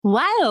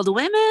Wild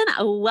women,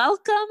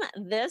 welcome.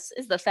 This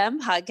is the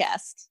Femme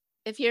Podcast.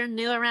 If you're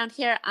new around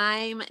here,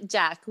 I'm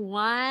Jack,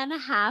 one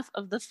half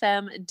of the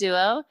Femme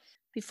duo.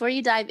 Before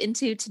you dive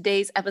into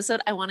today's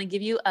episode, I want to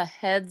give you a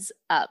heads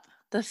up.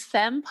 The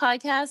Femme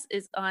Podcast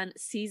is on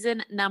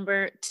season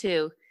number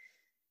 2.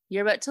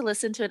 You're about to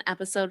listen to an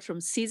episode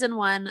from season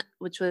 1,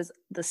 which was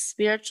the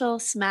Spiritual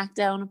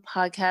Smackdown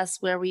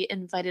podcast, where we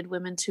invited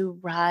women to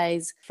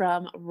rise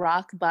from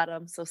rock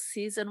bottom. So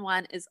season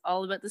 1 is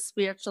all about the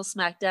spiritual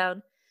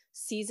smackdown.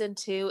 Season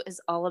 2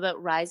 is all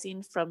about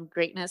rising from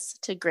greatness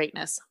to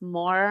greatness.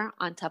 More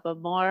on top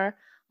of more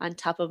on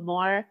top of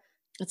more.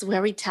 It's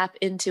where we tap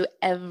into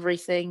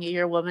everything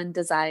your woman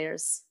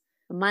desires.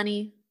 The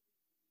money,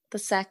 the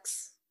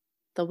sex,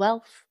 the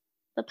wealth,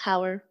 the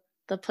power,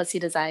 the pussy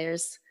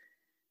desires.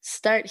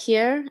 Start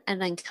here and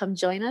then come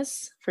join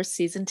us for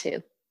season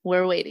 2.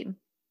 We're waiting.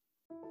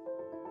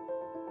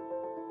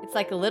 It's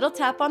like a little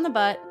tap on the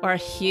butt or a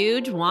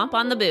huge whomp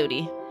on the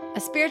booty. A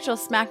spiritual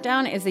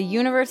smackdown is the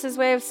universe's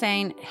way of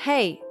saying,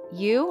 hey,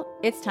 you,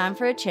 it's time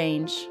for a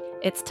change.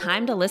 It's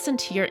time to listen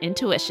to your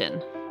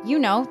intuition. You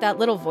know, that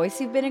little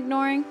voice you've been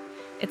ignoring?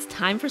 It's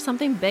time for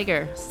something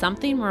bigger,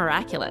 something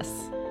miraculous.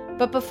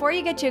 But before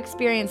you get to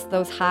experience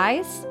those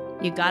highs,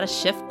 you gotta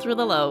shift through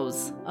the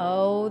lows.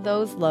 Oh,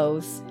 those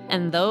lows.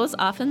 And those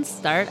often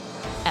start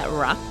at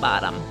rock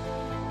bottom.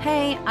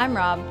 Hey, I'm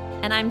Rob.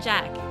 And I'm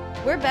Jack.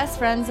 We're best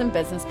friends and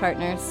business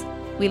partners.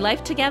 We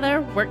life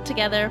together, work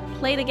together,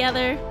 play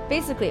together.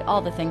 Basically all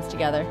the things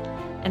together.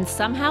 And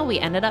somehow we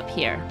ended up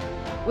here.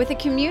 With a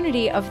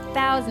community of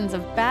thousands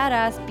of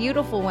badass,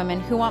 beautiful women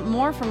who want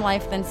more from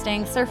life than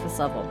staying surface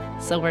level.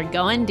 So we're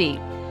going deep.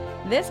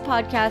 This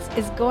podcast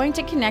is going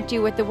to connect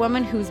you with the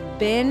woman who's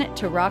been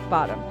to rock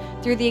bottom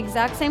through the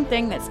exact same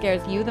thing that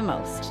scares you the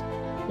most.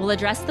 We'll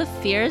address the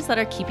fears that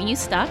are keeping you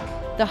stuck.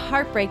 The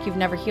heartbreak you've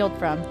never healed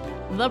from.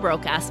 The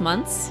broke-ass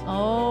months.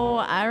 Oh,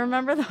 I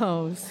remember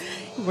those.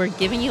 We're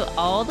giving you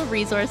all the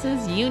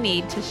resources you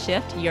need to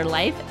shift your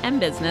life and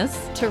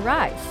business to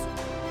rise,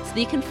 so that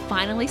you can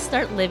finally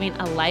start living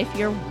a life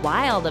you're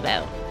wild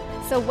about.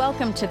 So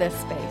welcome to this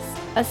space.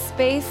 A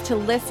space to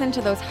listen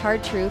to those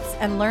hard truths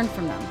and learn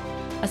from them.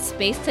 A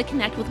space to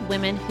connect with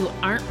women who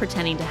aren't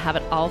pretending to have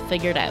it all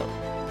figured out.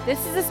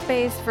 This is a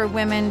space for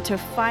women to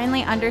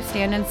finally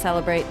understand and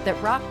celebrate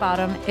that rock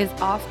bottom is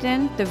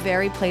often the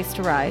very place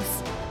to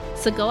rise.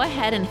 So go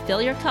ahead and fill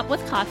your cup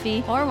with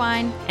coffee or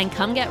wine and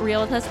come get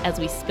real with us as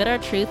we spit our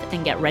truth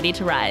and get ready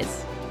to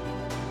rise.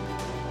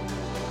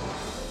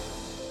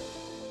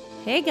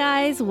 Hey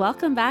guys,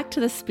 welcome back to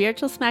the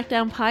Spiritual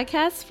Smackdown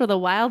podcast for the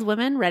wild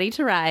women ready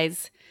to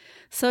rise.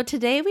 So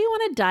today we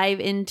want to dive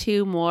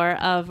into more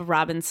of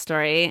Robin's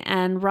story.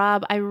 And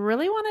Rob, I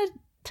really want to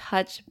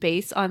touch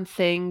base on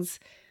things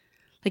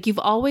like you've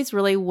always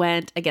really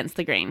went against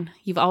the grain.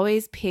 You've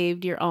always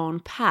paved your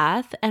own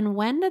path. And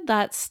when did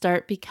that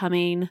start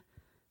becoming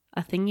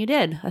a thing you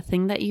did, a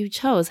thing that you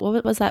chose?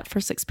 What was that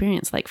first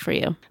experience like for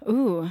you?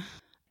 Ooh,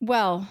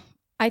 well,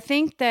 I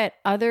think that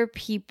other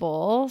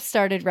people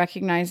started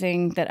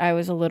recognizing that I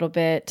was a little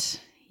bit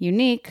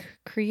unique,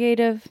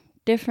 creative,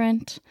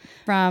 different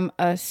from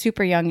a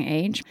super young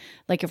age.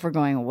 Like if we're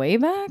going way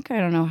back,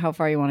 I don't know how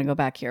far you want to go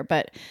back here,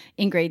 but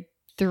in grade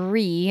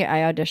 3,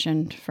 I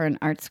auditioned for an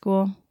art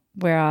school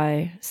where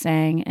I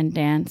sang and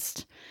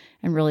danced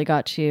and really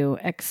got to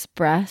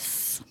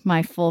express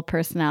my full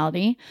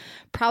personality,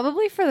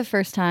 probably for the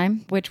first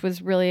time, which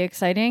was really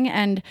exciting.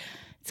 And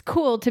it's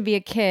cool to be a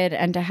kid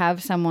and to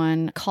have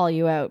someone call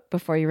you out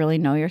before you really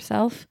know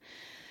yourself.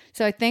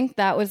 So I think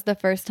that was the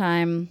first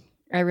time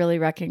I really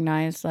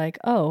recognized like,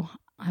 oh,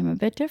 I'm a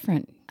bit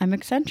different. I'm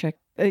eccentric.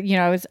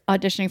 I was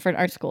auditioning for an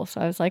art school. So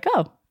I was like,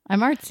 oh, I'm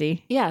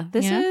artsy. Yeah,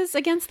 this is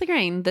against the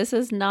grain. This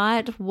is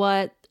not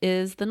what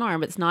is the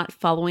norm. It's not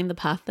following the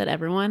path that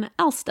everyone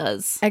else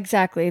does.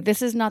 Exactly.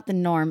 This is not the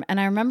norm.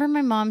 And I remember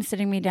my mom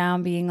sitting me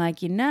down being like,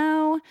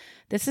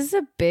 this is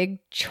a big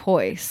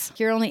choice.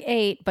 You're only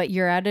 8, but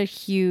you're at a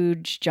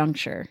huge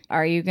juncture.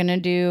 Are you going to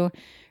do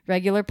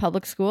regular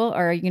public school,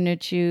 or are you going to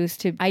choose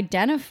to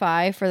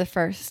identify for the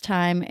first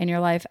time in your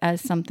life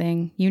as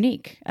something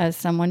unique, as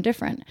someone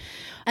different?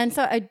 And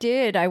so I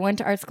did. I went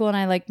to art school and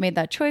I made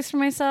that choice for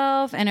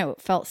myself, and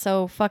it felt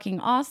so fucking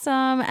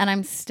awesome. And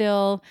I'm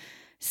still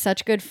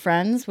such good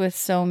friends with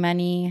so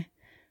many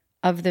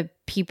of the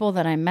people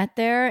that I met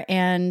there.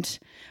 And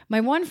my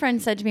one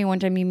friend said to me one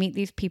time, you meet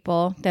these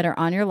people that are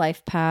on your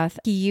life path.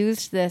 He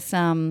used this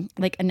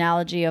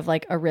analogy of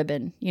a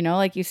ribbon,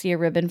 you see a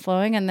ribbon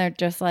flowing and they're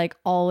just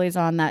always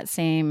on that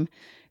same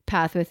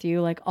path with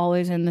you,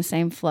 always in the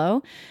same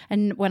flow.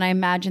 And when I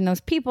imagine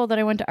those people that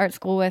I went to art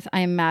school with,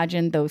 I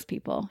imagine those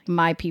people,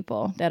 my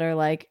people that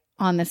are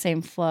on the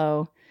same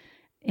flow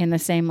in the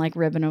same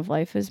ribbon of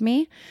life as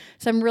me.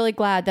 So I'm really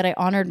glad that I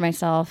honored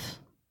myself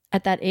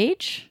at that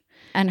age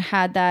and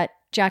had that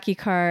Jackie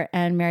Carr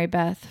and Mary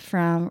Beth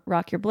from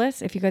Rock Your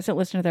Bliss. If you guys don't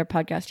listen to their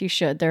podcast, you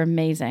should. They're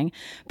amazing.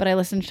 But I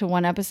listened to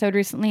one episode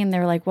recently and they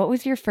were like, what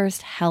was your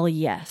first hell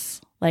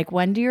yes?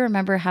 When do you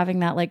remember having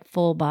that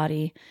full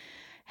body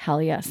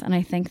hell yes? And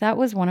I think that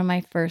was one of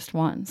my first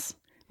ones.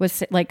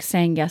 was like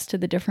saying yes to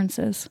the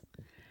differences.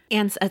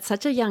 And at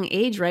such a young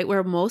age, right,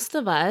 where most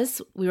of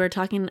us, we were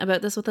talking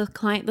about this with a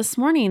client this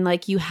morning,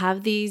 like you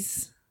have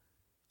these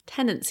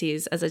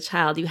tendencies as a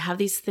child, you have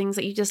these things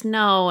that you just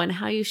know and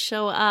how you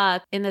show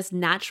up in this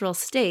natural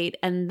state.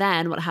 And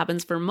then what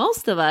happens for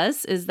most of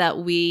us is that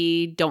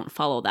we don't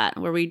follow that,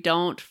 where we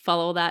don't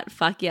follow that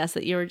fuck yes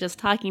that you were just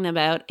talking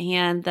about.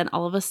 And then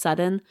all of a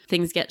sudden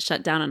things get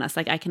shut down on us.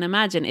 Like I can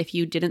imagine if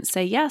you didn't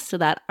say yes to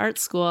that art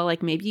school,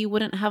 like maybe you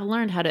wouldn't have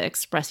learned how to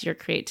express your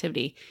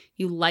creativity.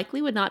 You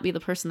likely would not be the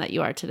person that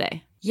you are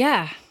today.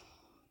 Yeah.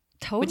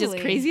 Totally. Which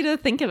is crazy to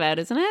think about,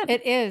 isn't it?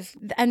 It is.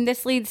 And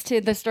this leads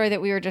to the story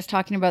that we were just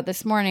talking about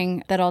this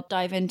morning that I'll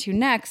dive into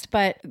next.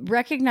 But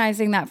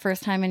recognizing that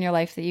first time in your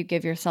life that you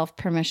give yourself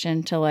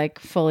permission to like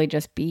fully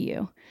just be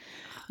you,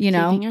 you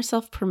know? Giving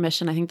yourself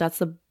permission. I think that's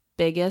the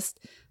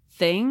biggest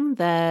thing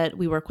that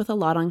we work with a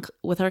lot on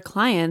with our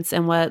clients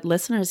and what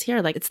listeners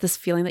hear. Like it's this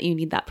feeling that you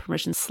need that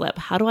permission slip.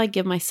 How do I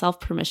give myself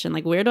permission?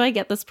 Like where do I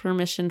get this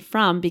permission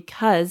from?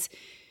 Because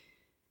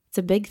it's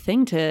a big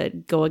thing to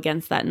go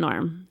against that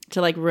norm, to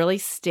like really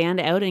stand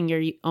out in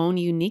your own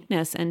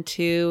uniqueness and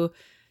to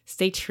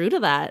stay true to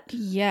that.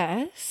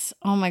 Yes.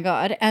 Oh my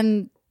God.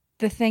 And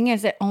the thing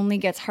is, it only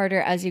gets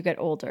harder as you get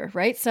older,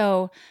 right?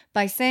 So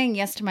by saying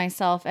yes to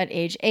myself at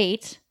age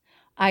 8,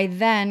 I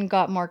then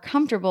got more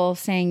comfortable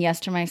saying yes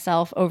to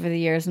myself over the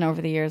years and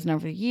over the years and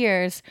over the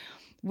years,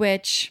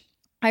 which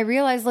I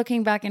realized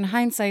looking back in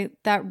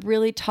hindsight, that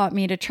really taught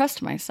me to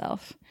trust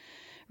myself.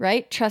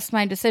 Right? Trust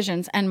my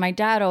decisions. And my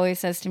dad always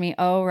says to me,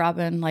 oh,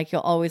 Robin, like you'll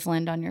always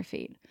land on your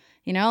feet.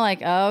 You know,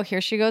 like, oh,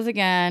 here she goes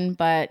again,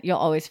 but you'll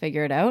always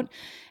figure it out.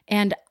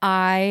 And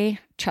I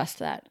trust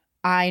that.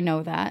 I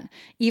know that.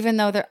 Even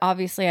though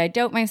obviously I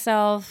doubt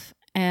myself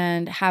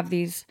and have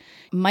these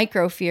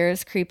micro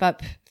fears creep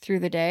up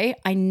through the day,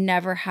 I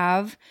never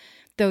have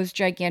those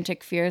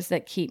gigantic fears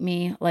that keep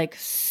me like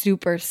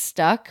super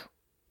stuck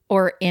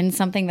or in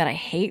something that I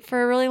hate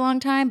for a really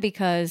long time,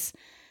 because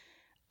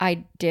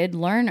I did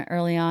learn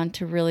early on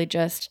to really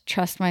just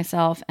trust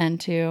myself and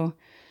to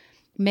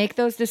make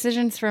those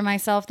decisions for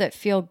myself that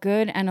feel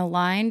good and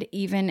aligned,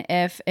 even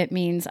if it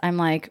means I'm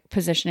like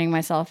positioning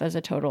myself as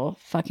a total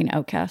fucking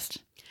outcast.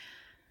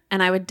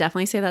 And I would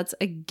definitely say that's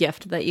a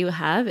gift that you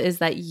have, is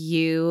that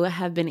you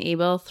have been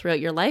able throughout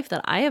your life,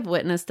 that I have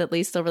witnessed at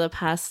least over the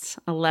past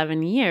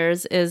 11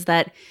 years, is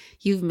that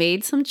you've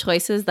made some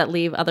choices that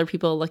leave other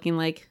people looking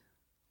like,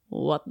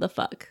 what the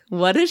fuck?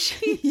 What is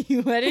she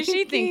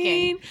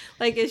thinking?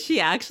 Like, is she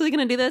actually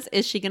going to do this?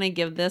 Is she going to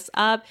give this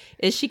up?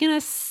 Is she going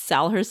to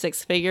sell her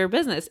 6-figure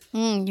business?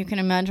 You can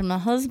imagine my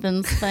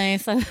husband's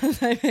face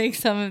as I make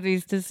some of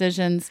these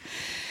decisions.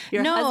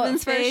 Your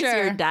husband's face, sure.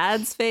 Your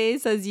dad's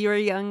face as you were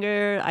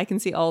younger. I can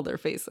see all their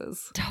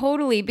faces.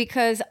 Totally.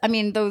 Because, I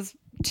mean, those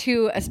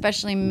two,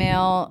 especially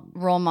male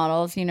role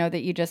models, you know,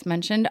 that you just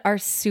mentioned, are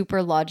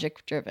super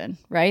logic driven,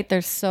 right?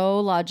 They're so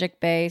logic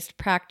based,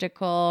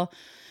 practical,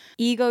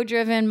 ego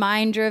driven,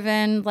 mind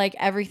driven. Like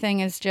everything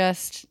is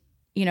just,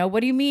 you know, what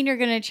do you mean you're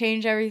going to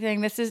change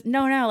everything? This is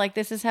like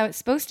this is how it's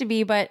supposed to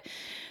be. But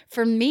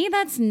for me,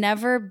 that's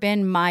never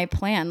been my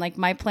plan. Like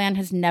my plan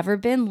has never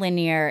been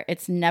linear.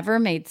 It's never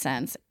made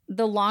sense.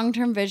 The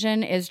long-term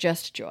vision is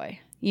just joy.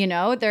 You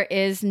know, there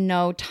is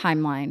no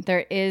timeline.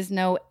 There is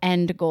no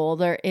end goal.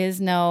 There is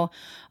no,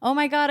 oh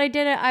my God, I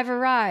did it. I've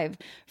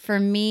arrived. For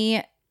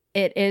me,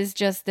 it is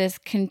just this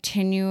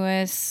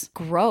continuous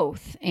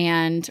growth.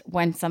 And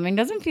when something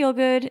doesn't feel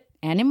good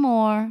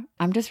anymore,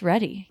 I'm just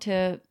ready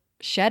to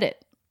shed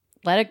it,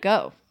 let it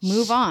go,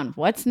 move on.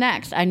 What's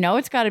next? I know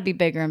it's got to be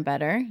bigger and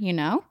better, you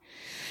know?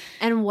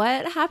 And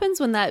what happens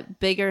when that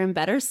bigger and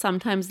better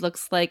sometimes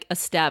looks like a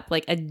step,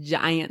 like a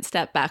giant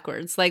step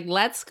backwards? Like,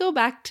 let's go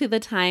back to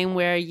the time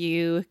where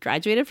you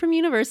graduated from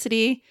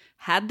university,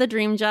 had the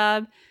dream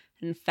job,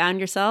 and found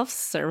yourself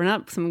serving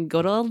up some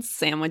good old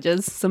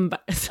sandwiches, some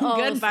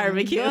good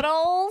barbecue. Good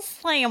old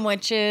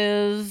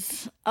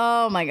sandwiches.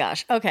 Oh my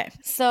gosh. Okay.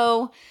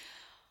 So,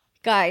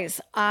 guys,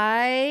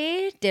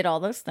 I did all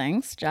those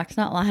things. Jack's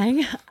not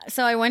lying.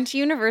 So I went to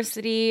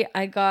university.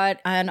 I got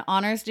an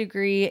honors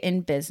degree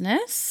in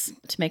business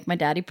to make my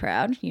daddy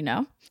proud, you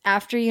know.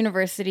 After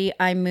university,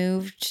 I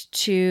moved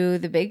to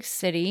the big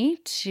city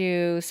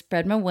to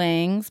spread my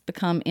wings,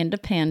 become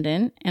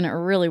independent, and it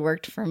really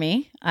worked for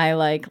me. I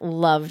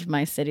loved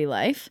my city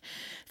life.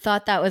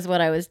 Thought that was what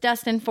I was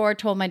destined for.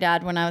 Told my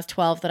dad when I was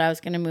 12 that I was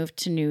going to move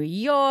to New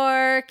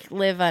York,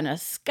 live on a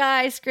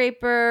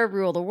skyscraper,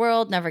 rule the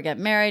world, never get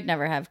married,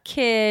 never have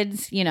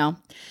kids, you know,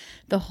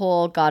 the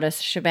whole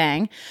goddess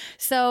shebang.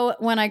 So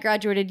when I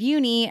graduated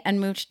uni and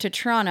moved to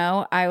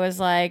Toronto, I was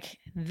like,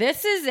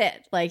 this is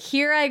it. Like,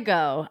 here I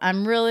go.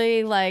 I'm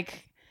really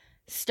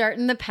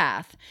starting the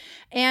path.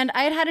 And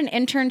I had an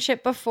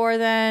internship before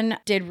then,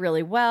 did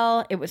really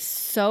well. It was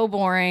so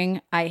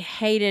boring. I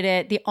hated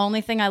it. The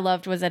only thing I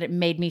loved was that it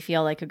made me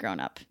feel like a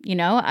grown-up. You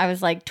know, I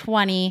was like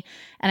 20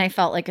 and I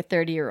felt like a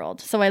 30-year-old.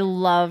 So I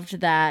loved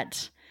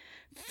that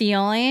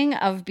feeling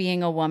of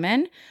being a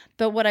woman.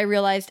 But what I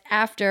realized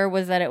after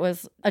was that it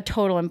was a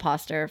total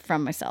imposter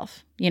from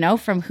myself,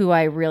 from who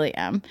I really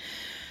am.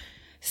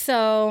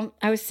 So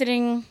I was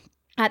sitting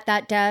at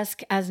that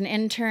desk as an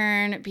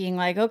intern being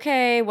like,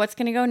 okay, what's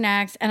going to go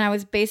next? And I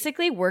was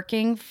basically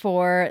working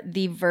for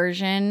the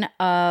version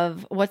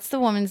of, what's the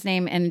woman's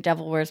name in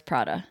Devil Wears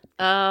Prada?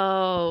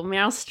 Oh,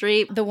 Meryl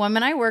Streep. The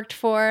woman I worked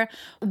for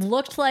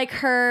looked like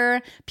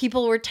her.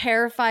 People were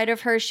terrified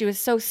of her. She was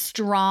so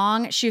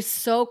strong. She was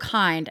so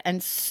kind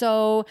and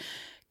so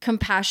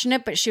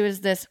compassionate, but she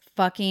was this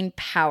fucking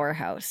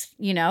powerhouse,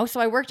 So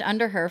I worked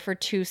under her for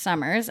 2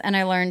 summers and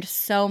I learned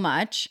so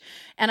much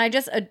and I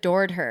just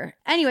adored her.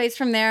 Anyways,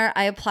 from there,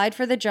 I applied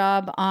for the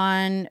job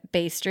on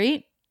Bay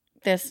Street.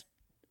 This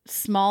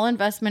small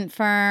investment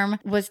firm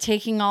was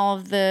taking all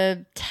of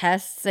the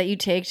tests that you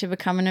take to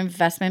become an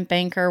investment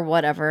banker,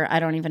 whatever. I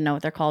don't even know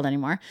what they're called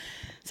anymore.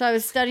 So I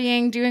was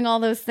studying, doing all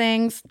those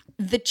things.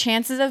 The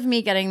chances of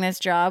me getting this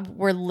job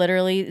were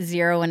literally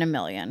 0 in a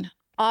million.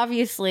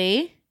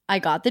 Obviously, I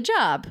got the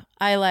job.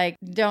 I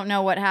don't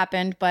know what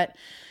happened, but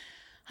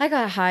I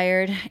got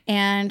hired.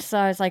 And so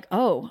I was like,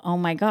 oh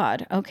my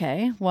God.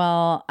 Okay.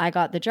 Well, I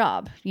got the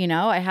job.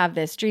 I have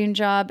this dream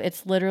job.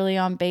 It's literally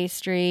on Bay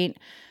Street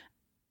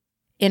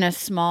in a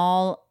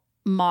small,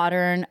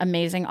 modern,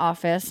 amazing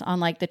office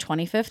on the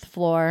 25th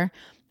floor.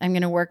 I'm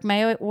going to work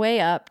my way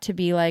up to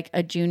be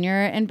a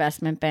junior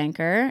investment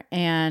banker.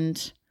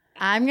 And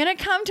I'm going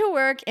to come to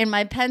work in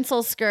my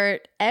pencil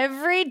skirt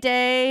every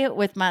day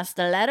with my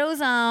stilettos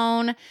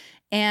on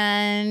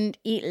and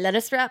eat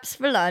lettuce wraps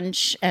for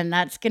lunch. And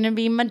that's going to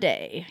be my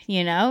day,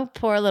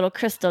 pour a little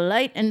Crystal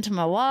Light into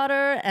my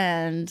water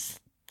and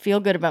feel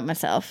good about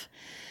myself.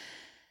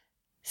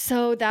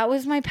 So that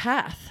was my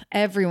path.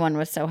 Everyone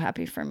was so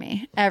happy for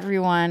me.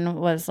 Everyone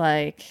was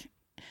like,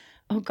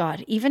 oh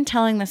God, even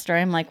telling the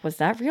story, I'm like, was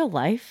that real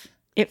life?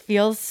 It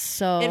feels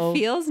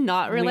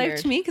not real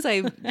life to me because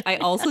I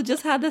also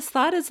just had this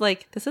thought is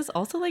this is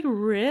also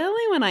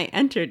really when I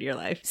entered your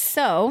life.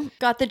 So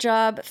got the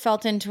job,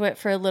 felt into it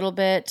for a little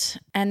bit.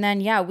 And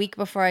then, a week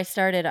before I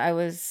started, I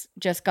was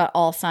just got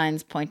all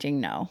signs pointing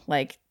no,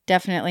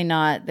 definitely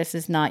not. This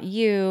is not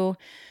you.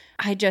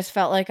 I just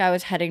felt like I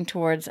was heading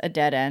towards a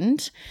dead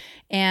end.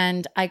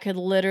 And I could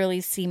literally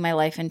see my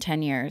life in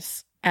 10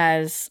 years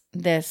as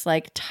this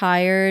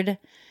tired,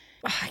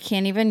 I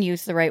can't even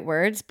use the right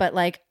words, but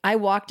I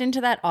walked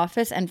into that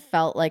office and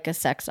felt like a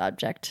sex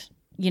object.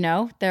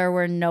 There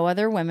were no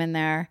other women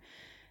there.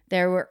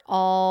 There were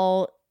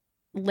all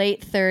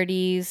late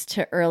 30s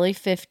to early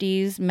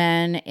 50s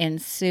men in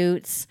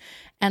suits.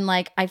 And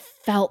I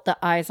felt the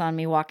eyes on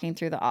me walking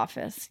through the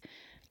office.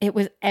 It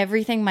was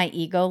everything my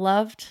ego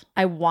loved.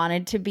 I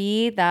wanted to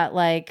be that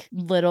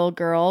little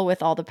girl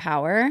with all the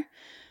power.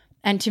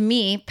 And to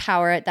me,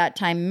 power at that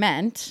time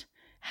meant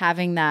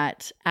having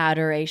that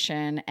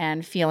adoration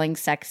and feeling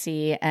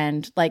sexy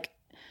and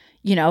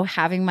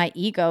having my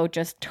ego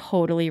just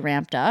totally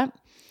ramped up.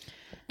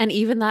 And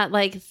even that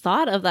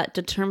thought of that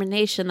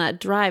determination, that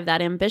drive,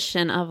 that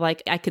ambition of I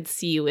could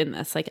see you in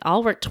this.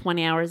 I'll work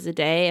 20 hours a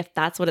day if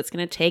that's what it's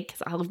going to take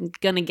because I'm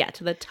going to get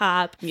to the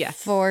top.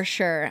 Yes. For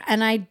sure.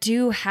 And I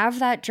do have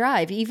that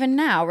drive even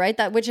now, right?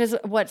 That which is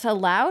what's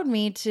allowed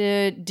me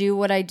to do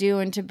what I do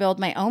and to build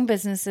my own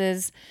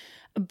businesses.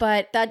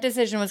 But that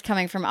decision was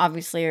coming from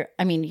obviously,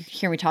 you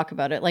hear me talk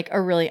about it,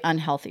 a really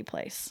unhealthy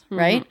place,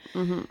 right?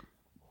 Mm-hmm.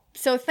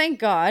 So thank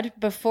God,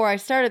 before I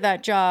started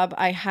that job,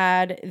 I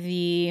had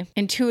the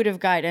intuitive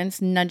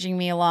guidance nudging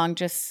me along,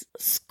 just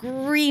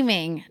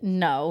screaming,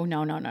 no.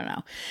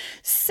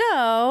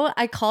 So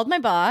I called my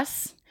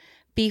boss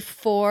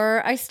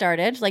before I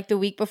started, the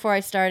week before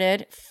I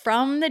started,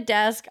 from the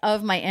desk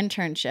of my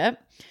internship.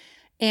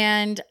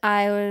 And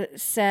I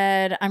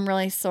said, I'm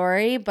really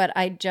sorry, but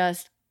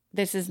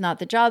this is not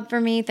the job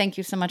for me. Thank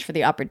you so much for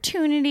the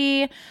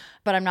opportunity,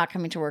 but I'm not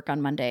coming to work on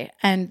Monday.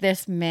 And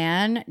this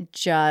man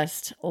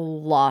just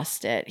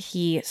lost it.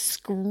 He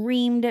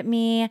screamed at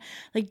me,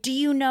 do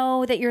you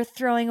know that you're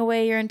throwing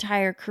away your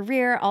entire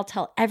career? I'll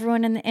tell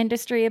everyone in the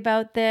industry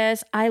about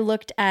this. I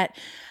looked at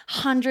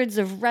hundreds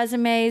of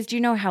resumes. Do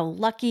you know how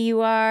lucky you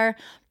are?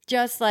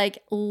 Just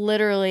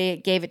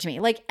literally gave it to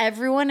me.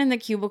 Everyone in the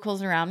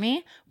cubicles around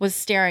me was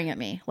staring at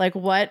me.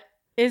 What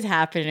is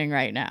happening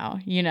right now,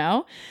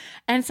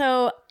 And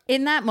so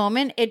in that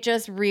moment, it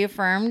just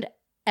reaffirmed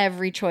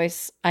every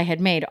choice I had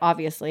made,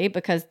 obviously,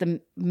 because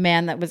the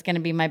man that was going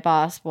to be my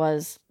boss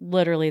was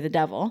literally the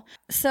devil.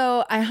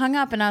 So I hung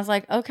up and I was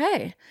like,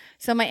 okay,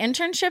 so my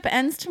internship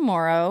ends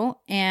tomorrow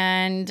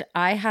and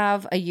I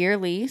have a year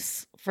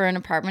lease for an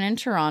apartment in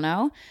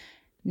Toronto,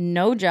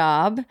 no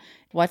job.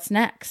 What's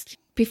next?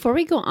 Before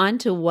we go on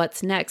to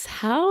what's next,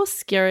 how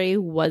scary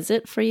was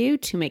it for you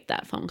to make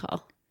that phone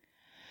call?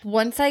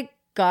 Once I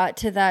got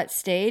to that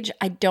stage,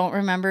 I don't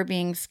remember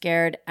being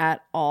scared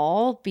at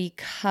all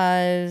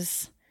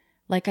because,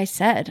 like I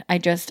said,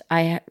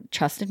 I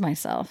trusted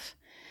myself.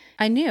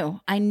 I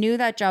knew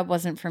that job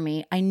wasn't for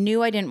me. I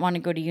knew I didn't want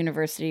to go to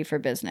university for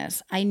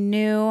business. I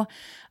knew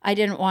I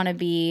didn't want to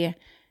be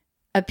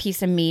a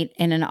piece of meat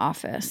in an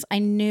office. I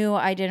knew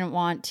I didn't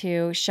want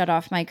to shut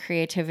off my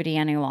creativity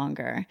any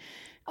longer.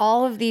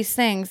 All of these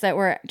things that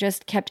were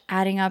just kept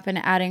adding up.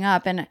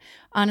 And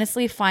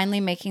honestly, finally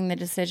making the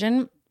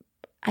decision,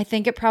 I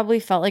think it probably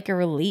felt like a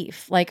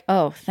relief. Like,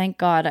 oh, thank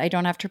God I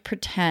don't have to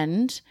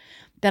pretend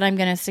that I'm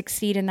going to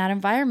succeed in that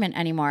environment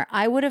anymore.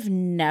 I would have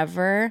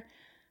never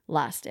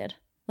lasted.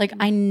 Like,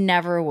 I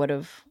never would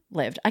have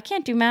lived. I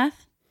can't do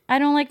math. I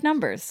don't like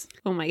numbers.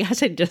 Oh my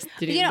gosh, I just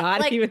did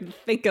not even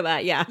think of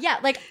that. Yeah. Yeah,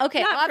 like,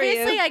 okay, Not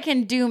obviously I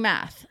can do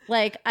math.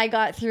 Like, I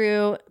got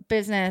through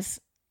business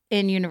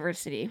in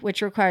university,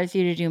 which requires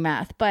you to do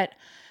math, but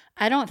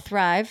I don't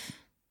thrive.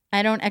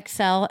 I don't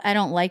excel. I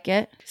don't like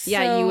it.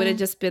 Yeah, you would have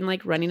just been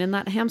like running in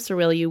that hamster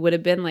wheel. You would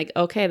have been like,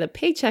 okay, the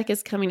paycheck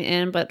is coming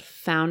in, but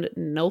found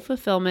no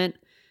fulfillment,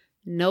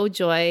 no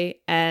joy.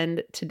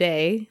 And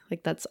today,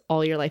 like that's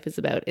all your life is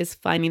about, is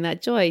finding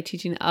that joy,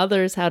 teaching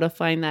others how to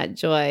find that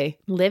joy,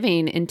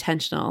 living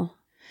intentional.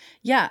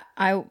 Yeah,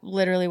 I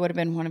literally would have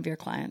been one of your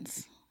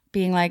clients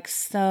being like,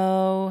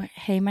 so,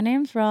 hey, my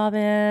name's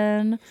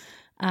Robin.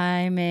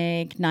 I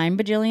make $9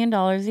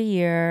 bajillion a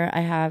year. I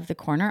have the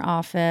corner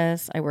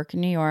office. I work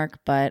in New York,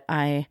 but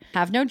I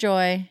have no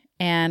joy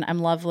and I'm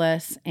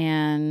loveless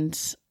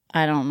and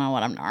I don't know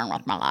what I'm doing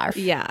with my life.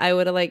 Yeah, I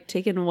would have like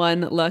taken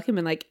one look and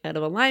been like, out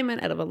of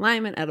alignment,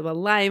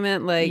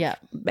 like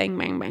bang,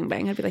 bang, bang,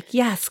 bang. I'd be like,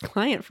 yes,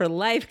 client for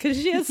life,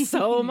 because she has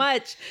so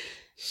much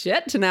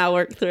shit to now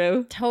work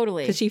through.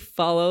 Totally. Because she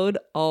followed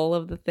all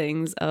of the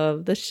things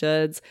of the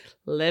shoulds,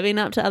 living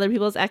up to other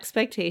people's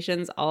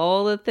expectations,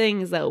 all the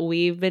things that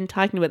we've been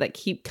talking about that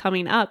keep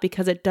coming up,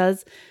 because it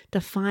does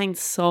define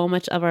so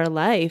much of our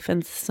life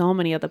and so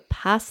many of the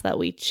paths that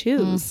we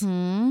choose.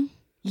 Mm-hmm.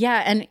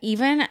 Yeah. And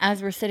even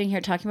as we're sitting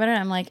here talking about it,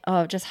 I'm like,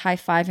 oh, just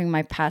high-fiving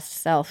my past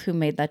self who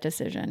made that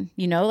decision,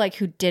 you know, like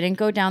who didn't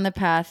go down the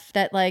path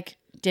that like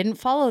didn't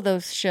follow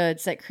those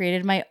shoulds, that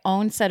created my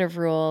own set of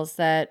rules,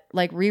 that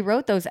like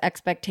rewrote those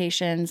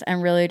expectations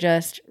and really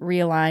just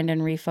realigned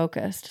and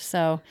refocused.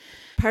 So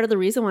part of the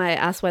reason why I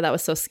asked why that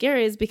was so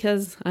scary is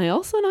because I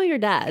also know your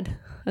dad.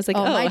 I was like,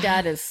 oh, my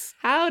dad is...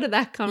 How did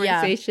that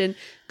conversation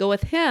go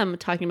with him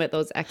talking about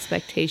those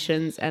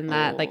expectations and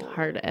that like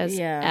hard as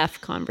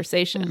F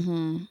conversation?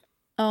 Mm-hmm.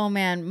 Oh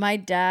man, my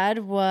dad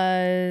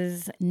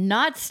was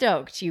not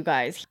stoked, you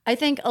guys. I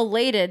think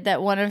elated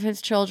that one of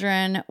his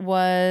children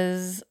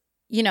was,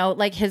 you know,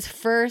 like his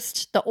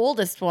first, the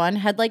oldest one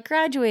had like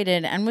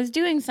graduated and was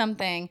doing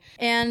something.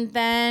 And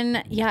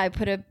then, I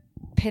put a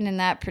pin in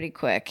that pretty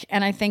quick.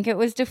 And I think it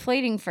was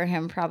deflating for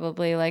him,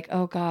 probably like,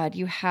 oh God,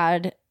 you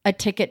had a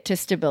ticket to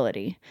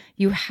stability.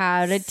 You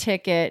had a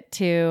ticket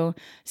to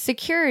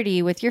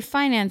security with your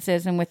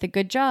finances and with a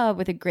good job,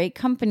 with a great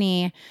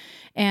company.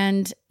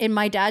 And in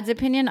my dad's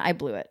opinion, I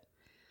blew it.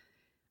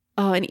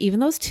 Oh, and even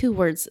those two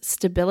words,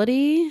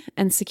 stability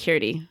and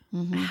security,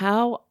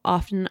 how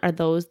often are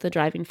those the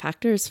driving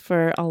factors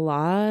for a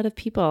lot of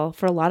people,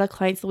 for a lot of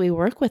clients that we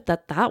work with,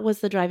 that was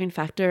the driving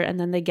factor. And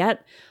then they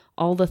get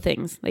all the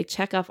things. They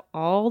check off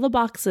all the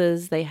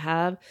boxes. They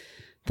have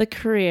the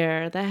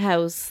career, the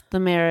house, the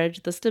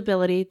marriage, the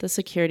stability, the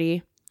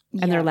security,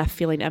 and they're left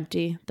feeling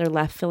empty. They're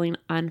left feeling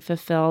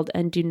unfulfilled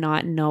and do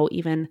not know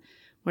even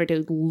where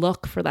to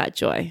look for that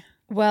joy.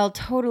 Well,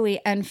 totally.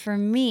 And for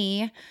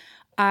me,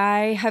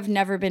 I have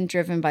never been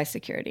driven by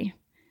security.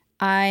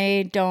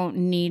 I don't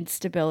need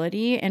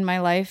stability in my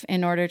life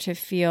in order to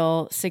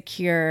feel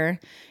secure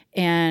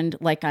and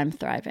like I'm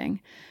thriving.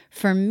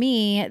 For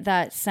me,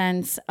 that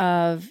sense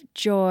of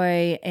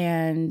joy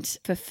and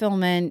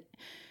fulfillment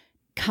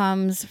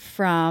comes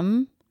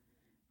from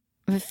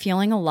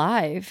feeling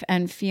alive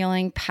and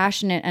feeling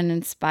passionate and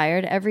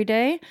inspired every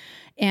day.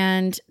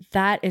 And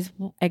that is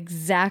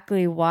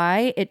exactly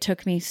why it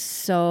took me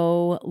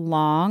so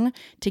long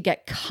to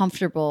get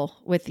comfortable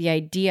with the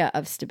idea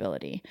of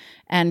stability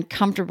and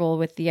comfortable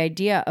with the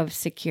idea of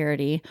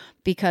security.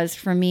 Because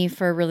for me,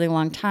 for a really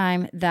long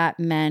time, that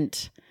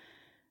meant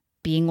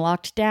being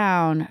locked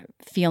down,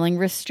 feeling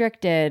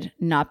restricted,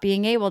 not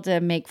being able to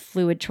make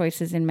fluid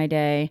choices in my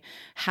day,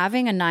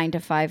 having a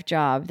 9-to-5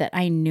 job that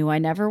I knew I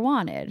never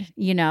wanted,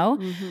 you know?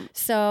 Mm-hmm.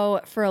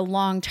 So for a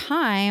long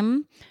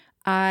time,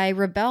 I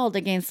rebelled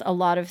against a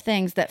lot of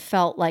things that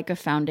felt like a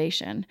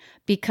foundation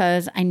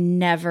because I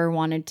never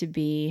wanted to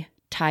be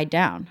tied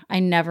down. I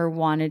never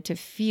wanted to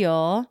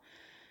feel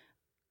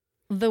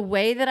the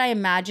way that I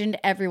imagined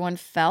everyone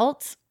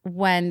felt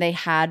when they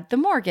had the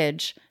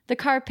mortgage, the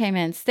car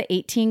payments, the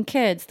 18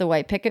 kids, the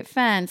white picket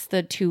fence,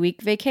 the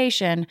 2-week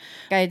vacation.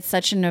 I had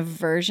such an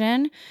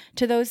aversion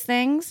to those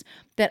things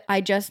that I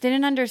just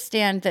didn't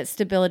understand that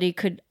stability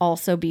could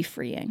also be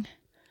freeing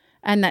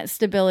and that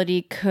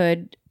stability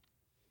could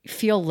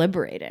feel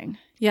liberating.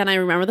 Yeah, and I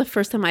remember the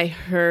first time I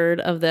heard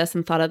of this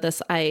and thought of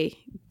this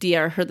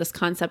idea or heard this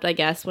concept, I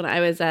guess, when I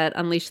was at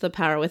Unleash the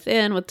Power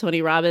Within with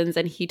Tony Robbins,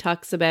 and he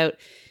talks about,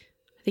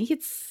 I think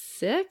it's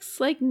 6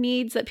 like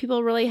needs that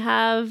people really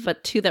have,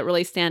 but 2 that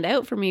really stand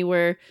out for me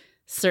were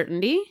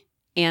certainty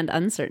and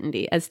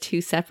uncertainty as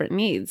 2 separate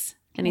needs.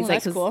 And he's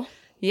like, that's cool.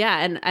 Yeah.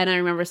 And I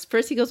remember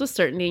first he goes with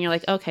certainty, and you're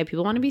like, okay,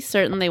 people want to be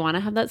certain. They want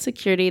to have that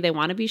security. They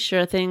want to be sure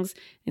of things.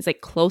 He's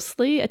like,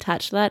 closely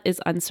attached to that is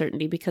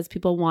uncertainty, because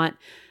people want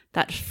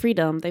that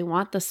freedom. They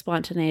want the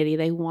spontaneity.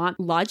 They want,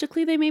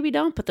 logically, they maybe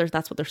don't, but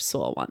that's what their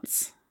soul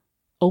wants.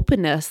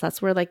 Openness.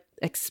 That's where like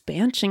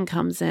expansion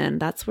comes in.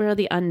 That's where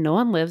the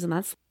unknown lives. And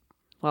that's,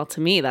 well,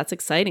 to me, that's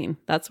exciting.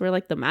 That's where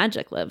like the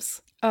magic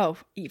lives. Oh,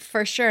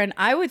 for sure. And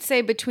I would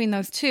say between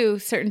those two,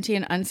 certainty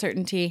and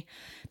uncertainty,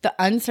 the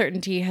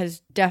uncertainty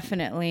has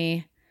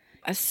definitely,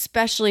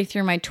 especially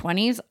through my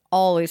 20s,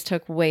 always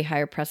took way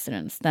higher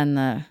precedence than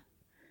the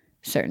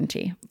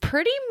certainty.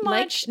 Pretty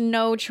much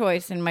no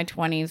choice in my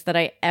 20s that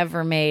I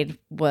ever made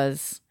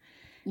was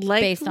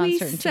based on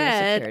certainty or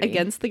security.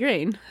 Against the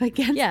grain.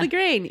 Against the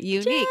grain.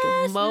 Unique.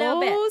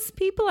 Most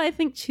people, I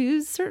think,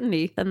 choose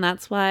certainty. And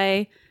that's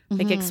why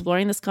like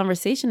exploring this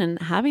conversation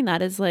and having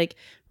that is like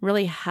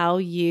really how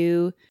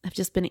you have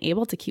just been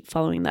able to keep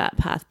following that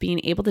path, being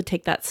able to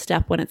take that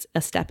step when it's a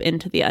step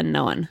into the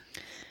unknown.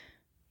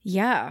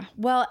 Yeah.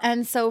 Well,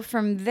 and so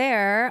from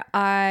there,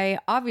 I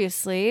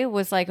obviously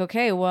was like,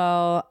 okay,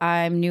 well,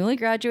 I'm newly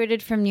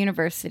graduated from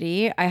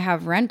university. I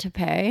have rent to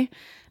pay.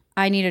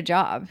 I need a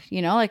job,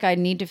 like I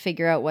need to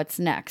figure out what's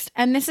next.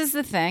 And this is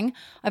the thing.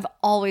 I've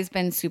always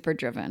been super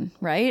driven,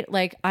 right?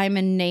 Like I'm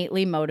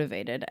innately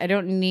motivated. I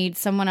don't need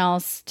someone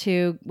else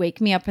to wake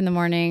me up in the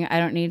morning. I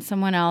don't need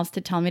someone else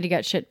to tell me to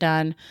get shit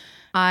done.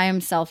 I am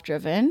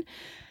self-driven.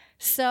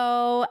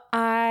 So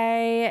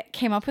I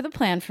came up with a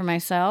plan for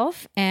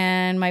myself,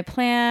 and my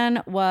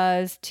plan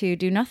was to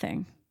do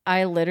nothing.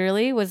 I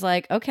literally was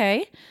like,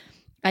 okay,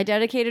 I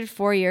dedicated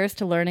 4 years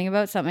to learning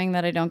about something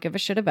that I don't give a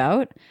shit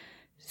about.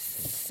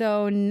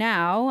 So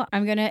now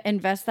I'm going to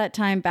invest that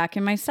time back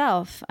in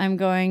myself. I'm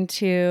going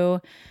to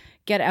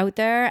get out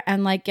there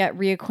and like get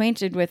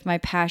reacquainted with my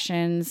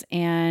passions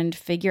and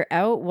figure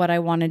out what I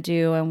want to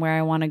do and where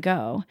I want to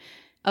go.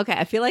 Okay,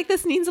 I feel like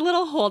this needs a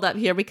little hold up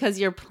here because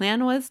your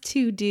plan was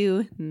to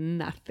do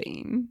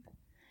nothing.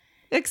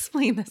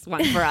 Explain this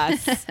one for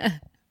us.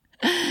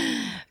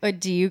 But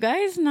do you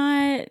guys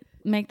not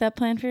make that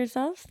plan for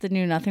yourselves? The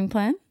do nothing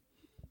plan?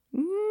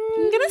 I'm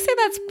going to say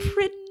that's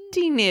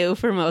pretty new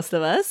for most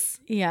of us.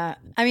 Yeah.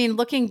 I mean,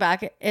 looking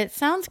back, it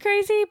sounds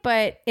crazy,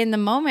 but in the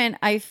moment,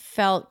 I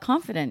felt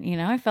confident,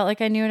 I felt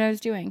like I knew what I was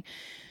doing.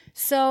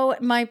 So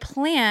my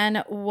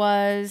plan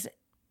was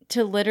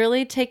to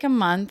literally take a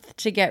month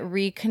to get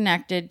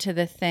reconnected to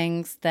the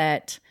things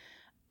that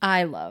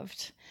I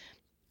loved.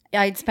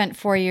 I'd spent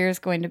 4 years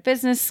going to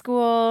business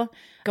school,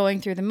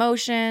 going through the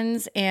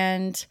motions,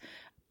 and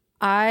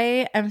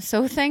I am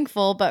so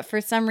thankful, but for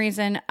some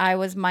reason, I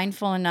was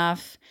mindful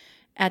enough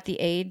at the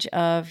age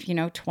of, 20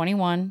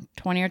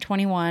 or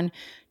 21,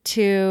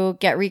 to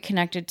get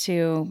reconnected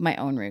to my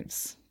own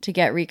roots, to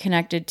get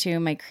reconnected to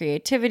my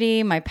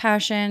creativity, my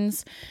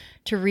passions,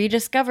 to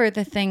rediscover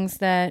the things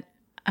that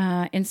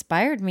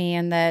inspired me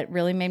and that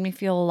really made me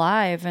feel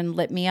alive and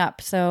lit me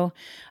up. So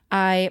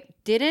I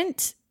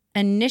didn't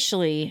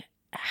initially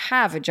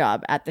have a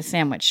job at the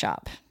sandwich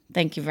shop.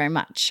 Thank you very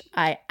much.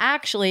 I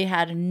actually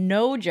had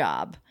no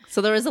job.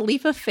 So there was a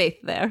leap of faith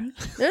there.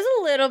 There's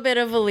a little bit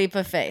of a leap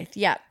of faith.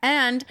 Yeah.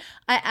 And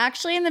I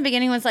actually in the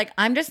beginning was like,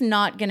 I'm just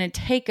not going to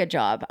take a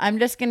job. I'm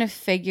just going to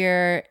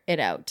figure it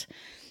out.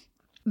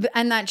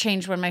 And that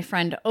changed when my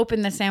friend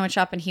opened the sandwich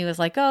shop and he was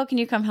like, oh, can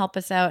you come help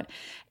us out?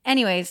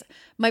 Anyways,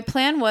 my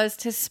plan was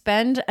to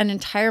spend an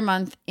entire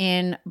month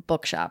in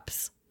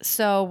bookshops.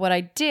 So what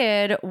I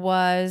did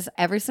was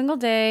every single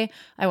day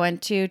I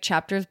went to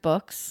Chapters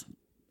Books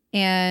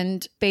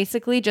and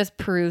basically just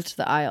perused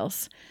the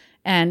aisles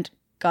and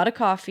got a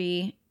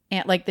coffee,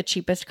 and like the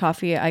cheapest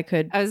coffee I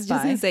could I was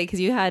just going to say, because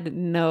you had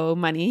no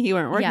money. You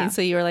weren't working. Yeah.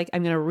 So you were like,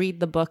 I'm going to read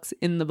the books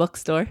in the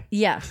bookstore.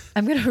 Yeah.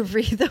 I'm going to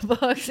read the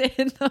books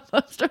in the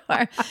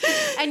bookstore.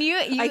 And you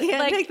I can't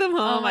like, take them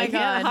home. I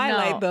can't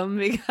highlight them.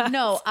 Because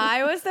no,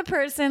 I was the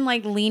person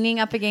like leaning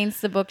up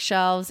against the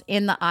bookshelves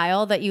in the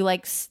aisle that you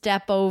like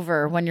step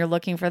over when you're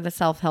looking for the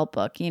self-help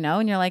book, and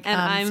you're like, and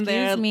I'm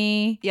there. Excuse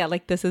me. Yeah.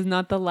 Like, this is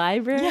not the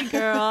library,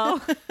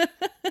 girl.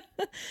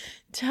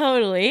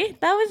 Totally.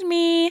 That was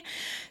me.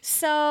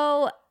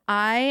 So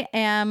I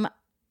am,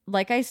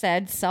 like I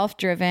said,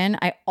 self-driven.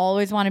 I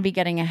always want to be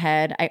getting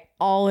ahead. I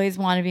always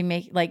want to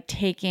be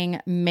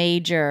taking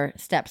major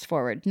steps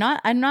forward.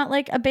 I'm not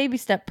like a baby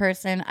step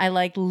person. I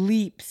like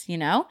leaps,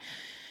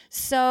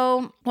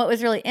 So what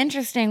was really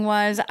interesting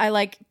was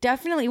I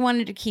definitely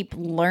wanted to keep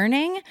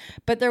learning,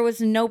 but there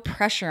was no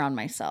pressure on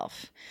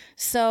myself.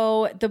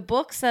 So the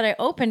books that I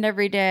opened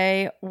every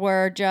day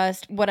were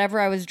just whatever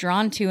I was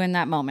drawn to in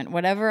that moment,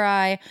 whatever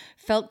I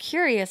felt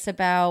curious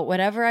about,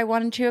 whatever I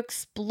wanted to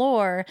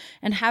explore.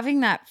 And having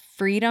that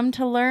freedom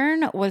to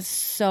learn was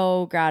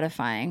so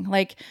gratifying.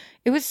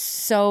 It was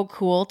so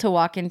cool to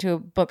walk into a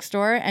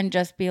bookstore and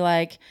just be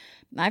like,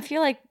 I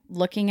feel like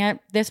looking at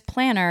this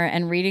planner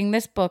and reading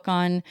this book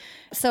on.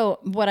 So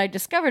what I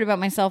discovered about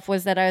myself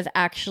was that I was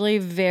actually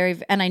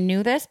and I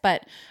knew this,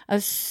 but I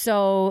was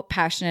so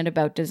passionate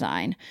about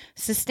design,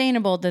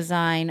 sustainable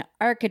design,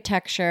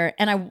 architecture.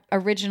 And I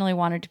originally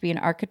wanted to be an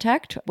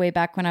architect way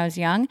back when I was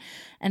young.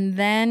 And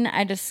then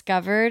I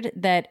discovered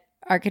that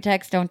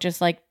architects don't just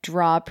like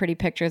draw pretty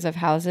pictures of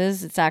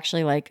houses. It's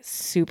actually like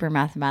super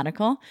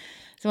mathematical.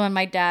 So when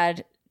my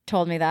dad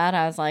told me that,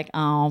 I was like,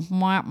 oh,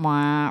 mwah,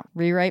 mwah,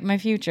 rewrite my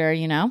future,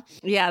 you know?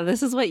 Yeah,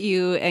 this is what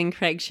you and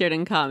Craig shared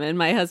in common.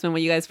 My husband,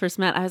 when you guys first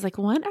met, I was like,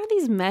 what are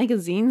these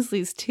magazines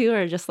these two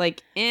are just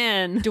like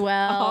in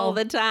Dwell all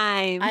the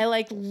time? I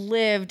like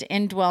lived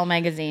in Dwell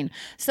magazine.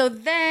 So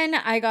then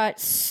I got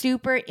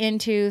super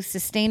into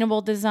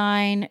sustainable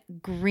design,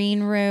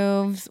 green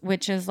roofs,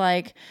 which is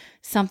like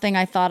something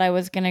I thought I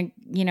was going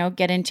to, you know,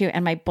 get into.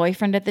 And my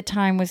boyfriend at the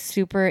time was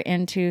super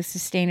into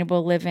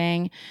sustainable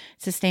living,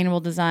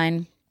 sustainable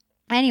design.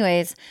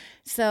 Anyways,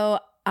 so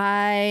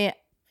I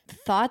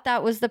thought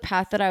that was the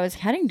path that I was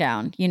heading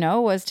down, you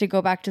know, was to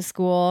go back to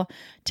school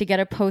to get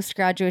a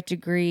postgraduate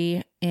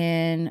degree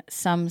in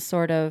some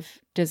sort of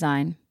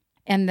design.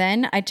 And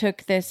then I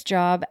took this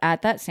job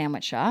at that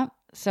sandwich shop.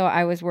 So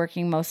I was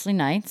working mostly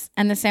nights.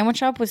 And the sandwich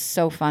shop was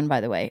so fun,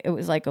 by the way. It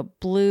was like a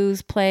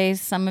blues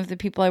place. Some of the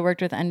people I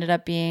worked with ended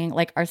up being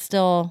like, are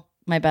still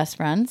my best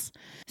friends.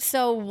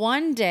 So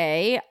one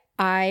day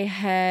I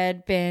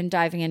had been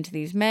diving into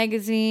these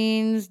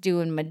magazines,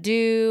 doing my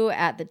due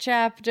at the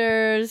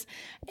chapters,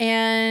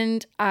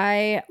 and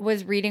I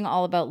was reading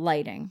all about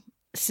lighting,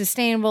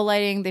 sustainable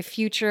lighting, the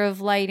future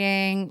of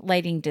lighting,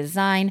 lighting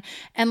design.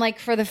 And like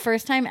for the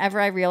first time ever,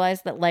 I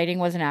realized that lighting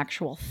was an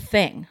actual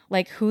thing.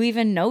 Like who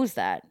even knows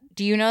that?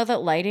 Do you know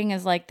that lighting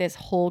is like this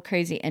whole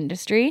crazy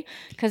industry?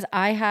 Because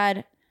I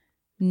had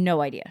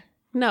no idea.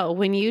 No,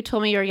 when you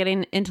told me you were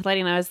getting into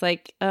lighting, I was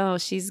like, oh,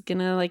 she's going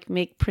to like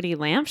make pretty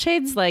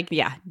lampshades. Like,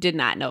 yeah, did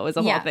not know it was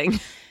a whole thing.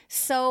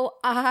 So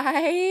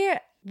I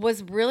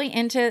was really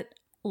into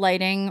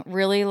lighting,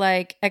 really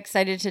like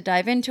excited to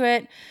dive into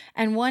it.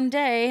 And one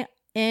day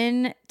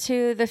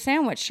into the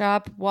sandwich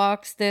shop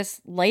walks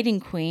this lighting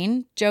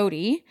queen,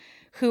 Jody,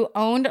 who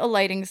owned a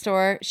lighting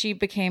store. She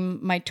became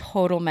my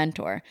total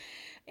mentor.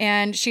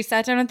 And she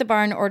sat down at the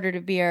bar and ordered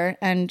a beer.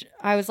 And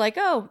I was like,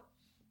 oh,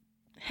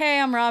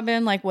 hey, I'm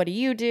Robin. Like, what do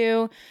you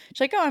do?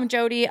 She's like, oh, I'm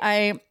Jody.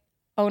 I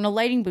own a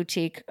lighting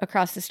boutique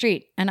across the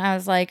street. And I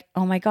was like,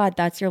 oh my God,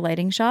 that's your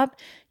lighting shop?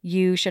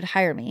 You should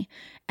hire me.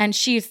 And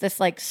she's this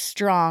like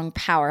strong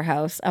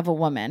powerhouse of a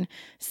woman.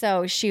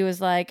 So she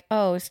was like,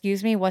 oh,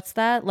 excuse me, what's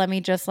that? Let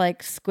me just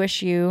like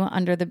squish you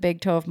under the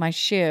big toe of my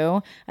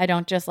shoe. I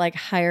don't just like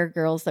hire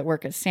girls that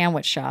work at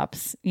sandwich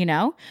shops, you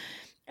know?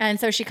 And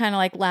so she kind of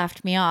like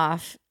laughed me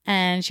off.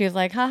 And she was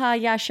like, haha,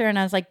 yeah, sure. And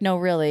I was like, no,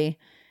 really.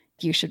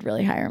 You should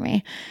really hire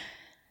me.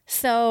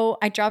 So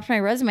I dropped my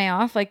resume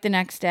off like the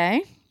next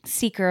day,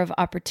 seeker of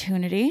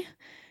opportunity.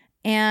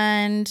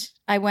 And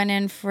I went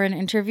in for an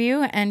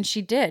interview and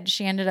she did.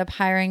 She ended up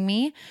hiring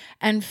me.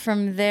 And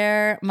from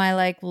there, my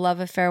like love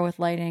affair with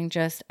lighting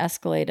just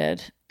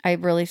escalated. I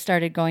really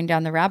started going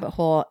down the rabbit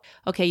hole.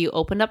 Okay, you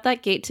opened up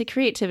that gate to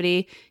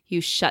creativity.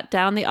 You shut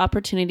down the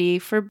opportunity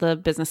for the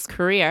business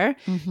career.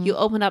 Mm-hmm. You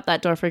opened up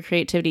that door for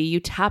creativity. You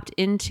tapped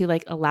into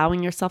like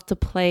allowing yourself to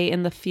play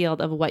in the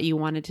field of what you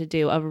wanted to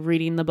do, of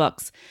reading the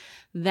books.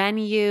 Then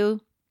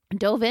you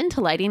dove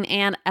into lighting.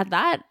 And at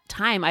that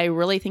time, I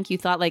really think you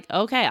thought like,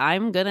 okay,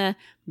 I'm going to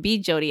be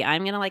Jody.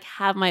 I'm going to like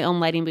have my own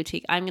lighting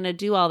boutique. I'm going to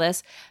do all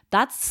this.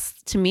 That's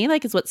to me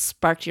like is what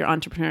sparked your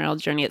entrepreneurial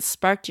journey. It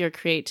sparked your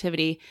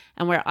creativity.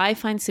 And where I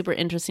find super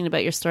interesting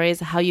about your story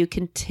is how you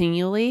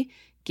continually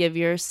give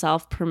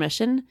yourself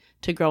permission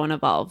to grow and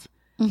evolve.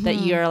 Mm-hmm. That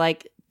you're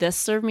like, this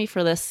served me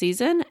for this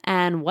season.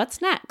 And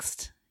what's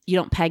next? You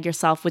don't peg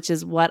yourself, which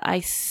is what I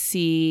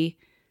see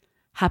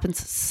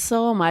happens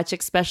so much,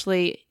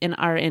 especially in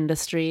our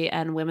industry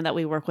and women that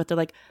we work with. They're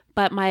like,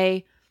 but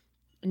my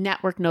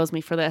network knows me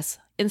for this.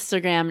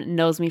 Instagram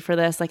knows me for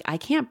this. Like, I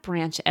can't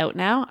branch out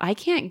now. I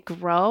can't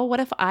grow.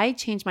 What if I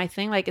change my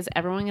thing? Like, is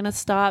everyone going to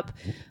stop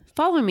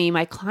following me?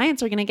 My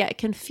clients are going to get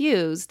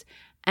confused.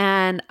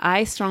 And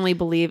I strongly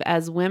believe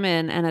as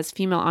women and as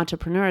female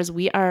entrepreneurs,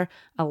 we are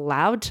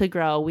allowed to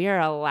grow. We are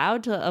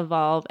allowed to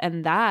evolve.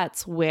 And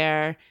that's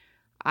where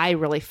I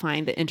really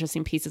find the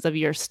interesting pieces of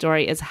your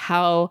story is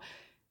how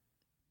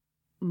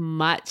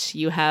much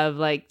you have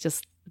like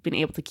just been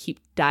able to keep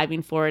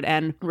diving forward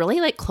and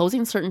really like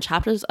closing certain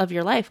chapters of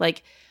your life.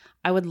 Like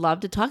I would love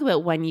to talk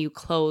about when you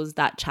closed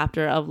that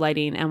chapter of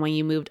lighting and when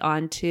you moved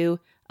on to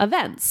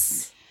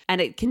events.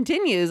 And it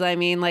continues. I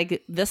mean,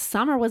 like this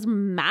summer was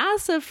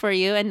massive for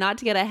you, and not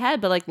to get ahead,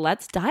 but like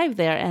let's dive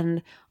there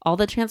and all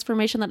the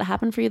transformation that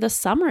happened for you this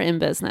summer in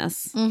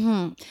business.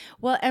 Mm-hmm.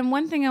 Well, and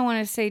one thing I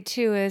want to say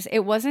too is it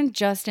wasn't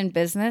just in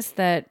business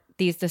that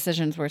these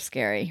decisions were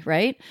scary,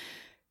 right?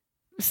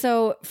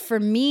 So for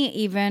me,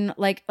 even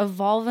like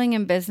evolving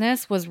in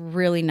business was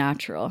really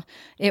natural.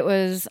 It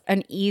was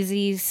an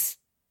easy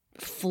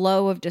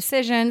flow of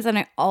decisions. And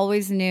I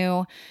always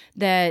knew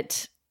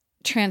that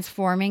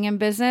transforming in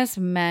business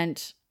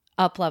meant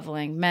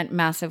up-leveling, meant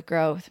massive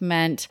growth,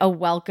 meant a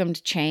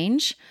welcomed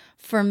change.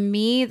 For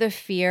me, the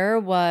fear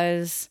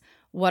was,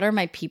 what are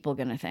my people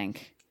going to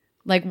think?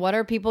 Like, what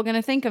are people going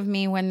to think of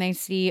me when they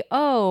see,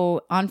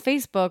 oh, on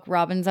Facebook,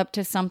 Robin's up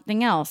to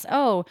something else.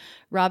 Oh,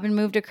 Robin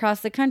moved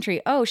across the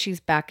country. Oh, she's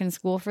back in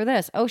school for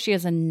this. Oh, she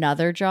has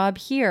another job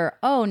here.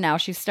 Oh, now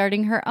she's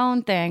starting her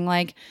own thing.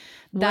 Like,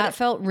 that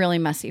felt really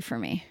messy for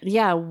me.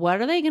 Yeah.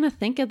 What are they going to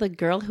think of the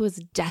girl who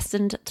is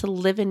destined to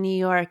live in New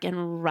York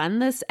and run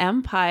this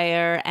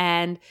empire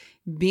and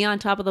be on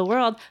top of the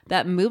world,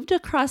 that moved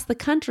across the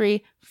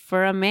country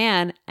for a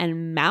man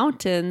and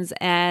mountains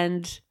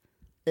and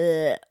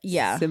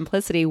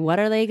simplicity? What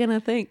are they going to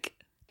think?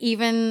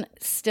 Even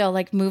still,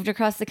 like, moved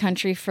across the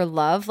country for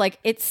love, like,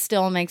 it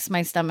still makes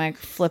my stomach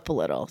flip a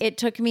little. It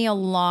took me a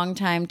long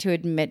time to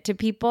admit to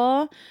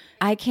people.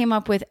 I came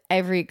up with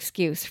every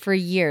excuse for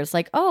years.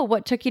 Like, oh,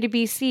 what took you to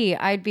BC?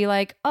 I'd be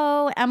like,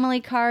 oh,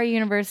 Emily Carr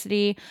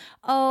University.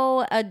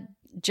 Oh, a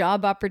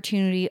job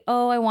opportunity.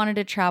 Oh, I wanted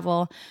to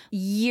travel.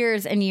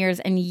 Years and years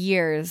and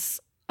years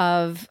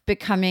of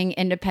becoming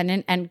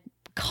independent and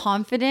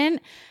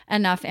confident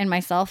enough in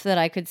myself that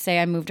I could say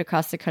I moved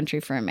across the country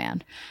for a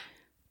man.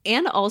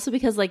 And also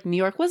because, like, New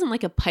York wasn't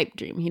like a pipe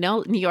dream, you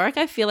know? New York,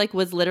 I feel like,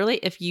 was literally,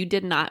 if you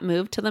did not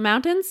move to the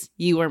mountains,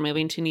 you were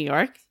moving to New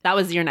York. That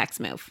was your next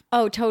move.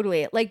 Oh,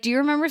 totally. Like, do you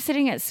remember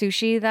sitting at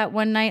sushi that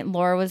one night?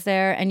 Laura was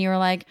there and you were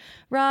like,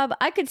 Rob,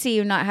 I could see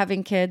you not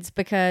having kids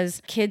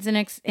because kids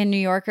in New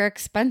York are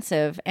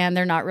expensive and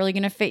they're not really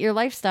going to fit your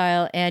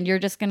lifestyle and you're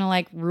just going to,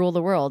 like, rule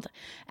the world.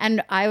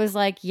 And I was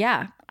like,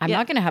 yeah, I'm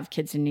not going to have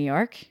kids in New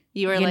York.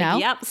 You were like,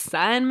 yep,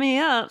 sign me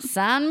up.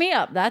 Sign me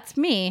up. That's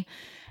me.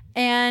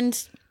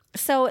 And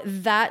so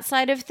that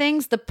side of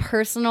things, the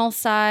personal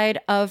side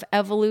of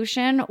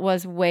evolution,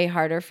 was way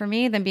harder for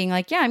me than being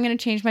like, yeah, I'm going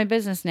to change my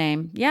business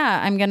name. Yeah,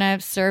 I'm going to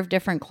serve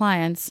different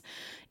clients.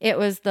 It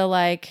was the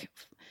like,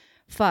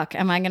 fuck,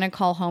 am I going to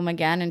call home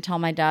again and tell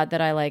my dad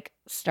that I like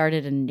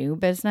started a new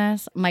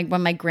business? When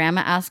my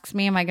grandma asks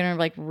me, am I going to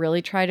like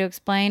really try to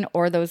explain?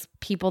 Or those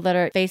people that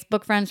are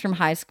Facebook friends from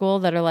high school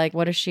that are like,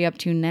 what is she up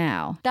to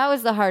now? That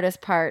was the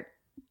hardest part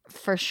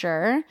for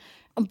sure.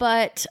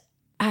 But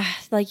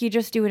like, you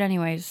just do it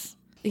anyways.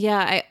 Yeah,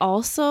 I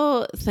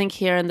also think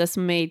here, and this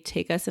may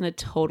take us in a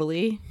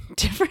totally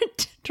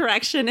different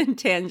direction and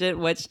tangent,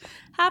 which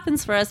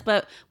happens for us,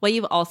 but what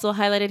you've also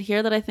highlighted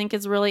here that I think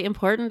is really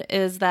important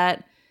is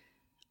that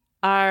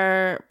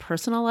our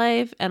personal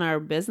life and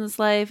our business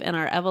life and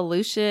our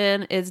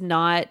evolution is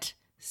not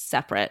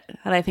separate.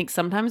 And I think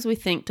sometimes we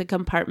think to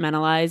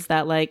compartmentalize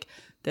that, like,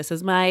 this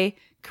is my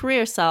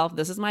career self,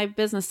 this is my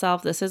business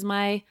self, this is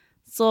my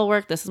soul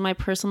work, this is my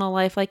personal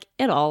life. Like,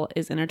 it all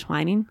is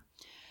intertwining.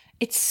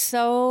 It's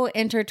so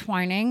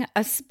intertwining,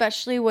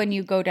 especially when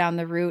you go down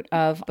the route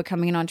of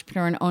becoming an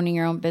entrepreneur and owning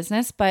your own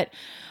business. But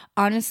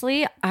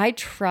honestly, I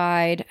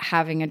tried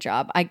having a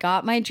job. I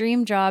got my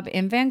dream job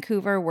in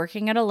Vancouver,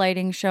 working at a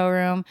lighting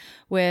showroom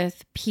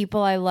with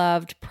people I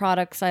loved,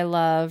 products I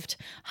loved,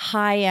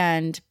 high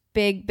end,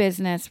 big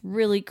business,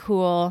 really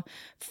cool,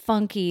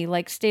 funky,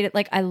 like stated,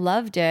 like I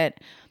loved it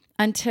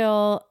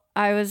until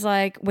I was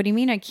like, what do you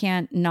mean I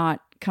can't not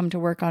come to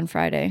work on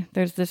Friday?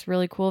 There's this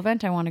really cool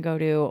event I want to go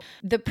to.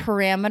 The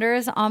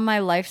parameters on my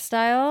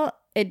lifestyle,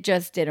 it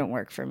just didn't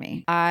work for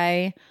me.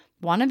 I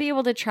want to be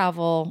able to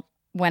travel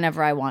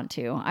whenever I want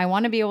to. I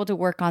want to be able to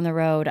work on the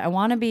road. I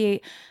want to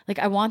be like,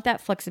 I want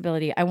that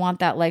flexibility. I want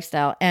that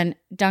lifestyle. And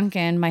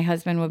Duncan, my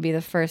husband, would be the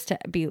first to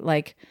be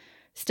like,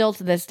 still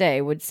to this day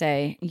would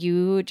say,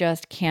 you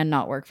just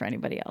cannot work for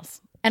anybody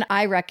else. And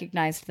I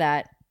recognized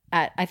that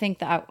I think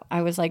that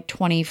I was like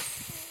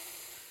 24.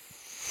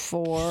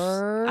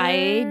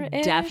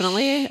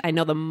 I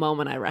know the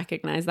moment I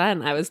recognized that,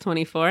 and I was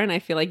 24, and I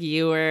feel like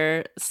you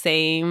were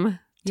same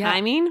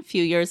timing, a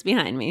few years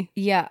behind me.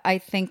 Yeah, I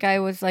think I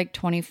was like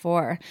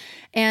 24.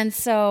 And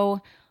so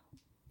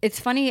it's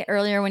funny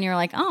earlier when you were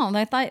like, oh,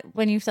 I thought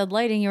when you said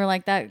lighting, you were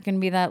like, that can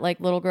be that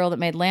like little girl that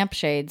made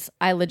lampshades.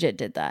 I legit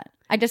did that.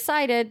 I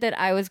decided that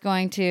I was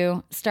going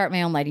to start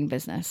my own lighting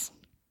business.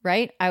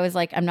 Right? I was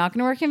like, I'm not going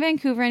to work in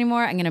Vancouver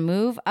anymore. I'm going to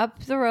move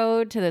up the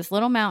road to this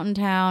little mountain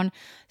town,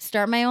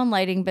 start my own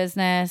lighting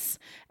business,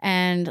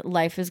 and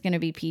life is going to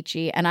be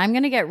peachy. And I'm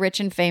going to get rich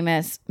and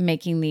famous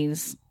making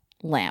these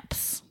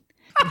lamps.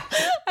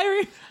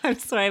 I'm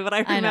sorry, but I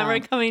remember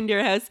coming to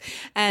your house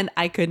and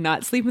I could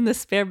not sleep in the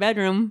spare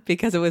bedroom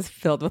because it was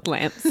filled with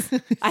lamps.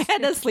 I had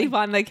to sleep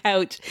on the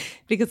couch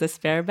because the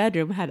spare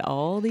bedroom had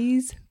all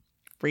these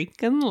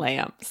freaking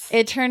lamps.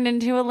 It turned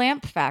into a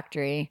lamp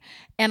factory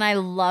and I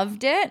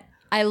loved it.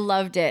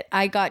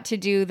 I got to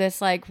do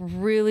this like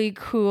really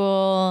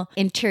cool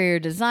interior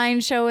design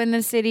show in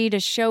the city to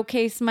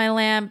showcase my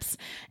lamps.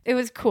 It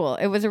was cool.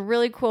 It was a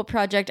really cool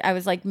project. I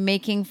was like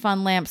making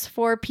fun lamps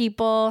for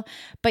people.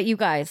 But you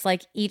guys,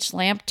 like each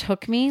lamp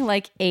took me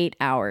like 8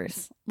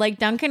 hours. Like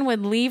Duncan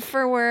would leave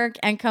for work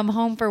and come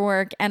home for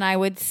work, and I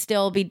would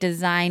still be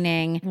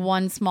designing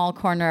one small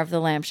corner of the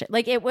lampshade.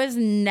 Like it was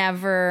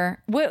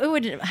never, it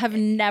would have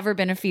never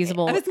been a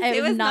feasible.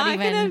 It was not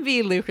going to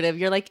be lucrative.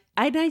 You're like,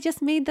 I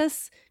just made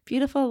this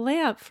beautiful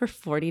lamp for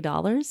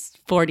 $40,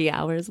 40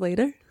 hours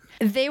later.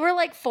 They were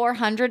like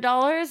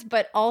 $400,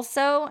 but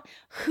also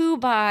who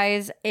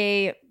buys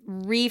a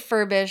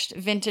refurbished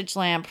vintage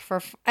lamp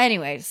for,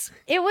 anyways,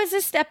 it was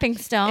a stepping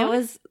stone. It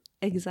was.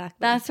 Exactly.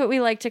 That's what we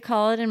like to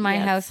call it in my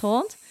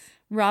household.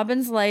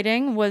 Robin's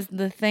Lighting was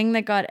the thing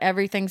that got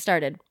everything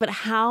started. But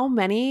how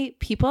many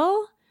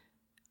people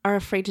are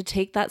afraid to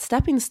take that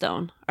stepping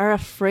stone, are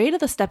afraid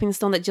of the stepping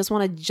stone that just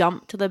want to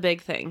jump to the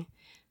big thing?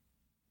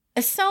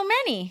 So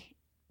many.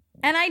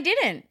 And I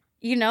didn't.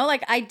 You know,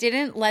 like I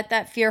didn't let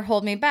that fear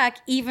hold me back,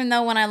 even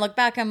though when I look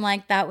back, I'm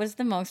like, that was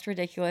the most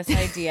ridiculous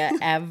idea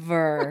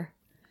ever.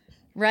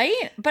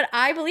 Right? But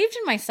I believed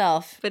in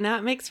myself. But now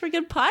it makes for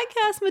good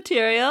podcast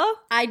material.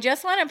 I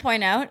just want to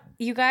point out,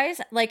 you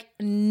guys, like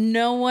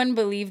no one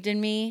believed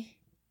in me.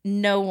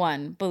 No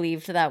one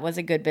believed that was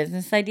a good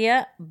business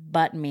idea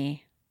but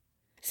me.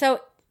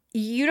 So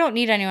you don't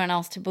need anyone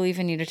else to believe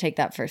in you to take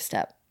that first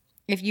step.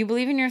 If you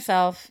believe in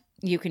yourself,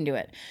 you can do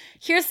it.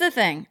 Here's the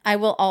thing. I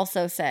will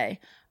also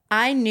say,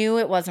 I knew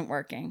it wasn't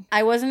working.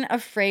 I wasn't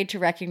afraid to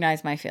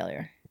recognize my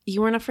failure.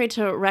 You weren't afraid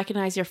to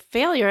recognize your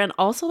failure. And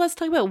also, let's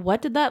talk about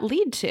what did that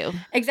lead to?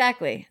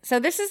 Exactly. So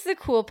this is the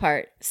cool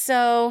part.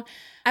 So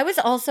I was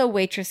also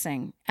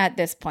waitressing at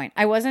this point.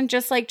 I wasn't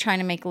just like trying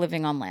to make a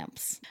living on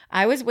lamps.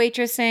 I was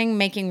waitressing,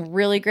 making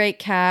really great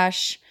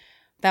cash.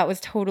 That was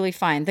totally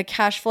fine. The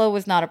cash flow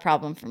was not a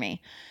problem for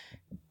me.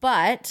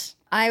 But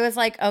I was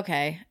like,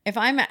 okay, if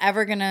I'm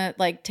ever going to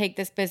like take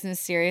this business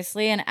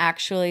seriously and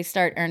actually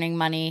start earning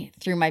money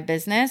through my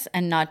business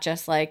and not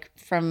just like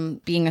from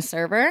being a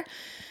server,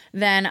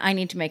 then I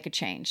need to make a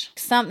change.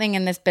 Something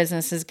in this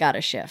business has got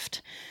to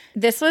shift.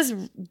 This was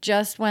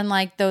just when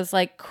like those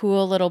like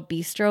cool little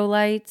bistro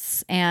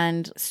lights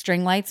and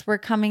string lights were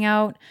coming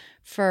out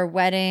for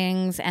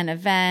weddings and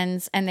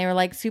events. And they were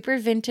like super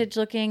vintage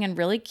looking and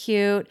really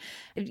cute.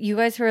 You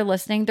guys who are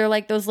listening, they're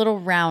like those little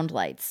round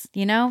lights,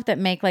 you know, that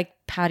make like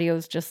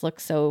patios just look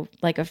so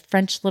like a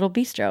French little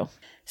bistro.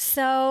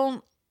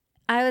 So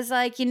I was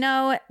like, you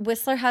know,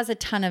 Whistler has a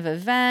ton of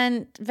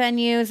event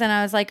venues. And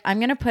I was like, I'm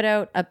going to put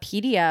out a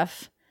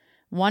PDF,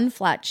 one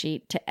flat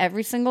sheet to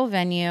every single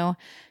venue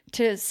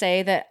to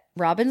say that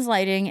Robin's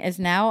Lighting is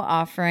now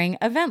offering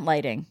event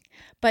lighting,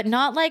 but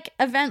not like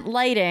event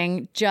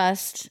lighting,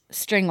 just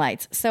string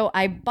lights. So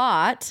I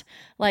bought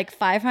like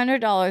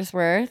 $500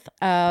 worth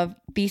of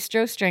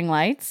bistro string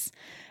lights.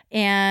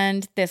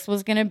 And this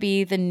was going to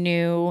be the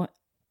new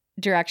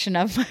direction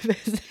of my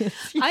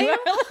business. You are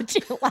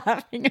legit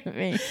laughing at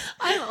me.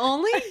 I'm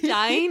only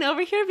dying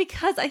over here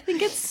because I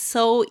think it's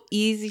so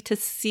easy to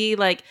see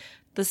like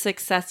the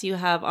success you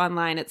have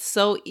online. It's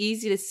so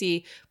easy to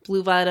see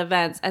Blue Violet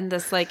Events and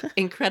this like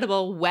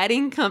incredible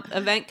wedding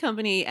event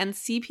company and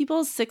see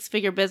people's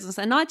 6-figure business,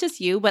 and not just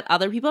you, but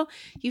other people.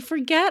 You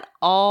forget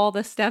all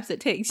the steps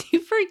it takes. You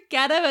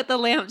forget about the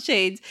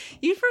lampshades.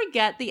 You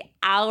forget the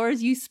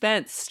hours you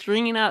spent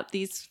stringing up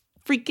these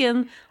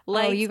freaking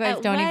lights. Oh, you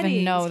guys don't weddings,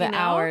 even know the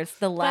hours,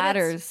 the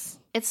ladders.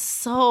 It's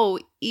so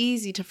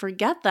easy to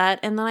forget that.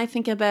 And then I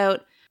think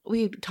about,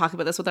 we talk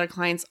about this with our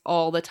clients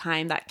all the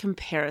time, that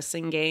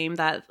comparison game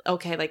that,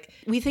 okay, like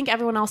we think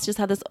everyone else just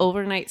had this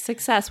overnight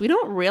success. We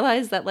don't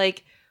realize that,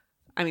 like,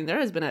 I mean, there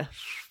has been a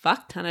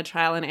fuck ton of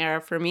trial and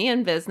error for me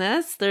in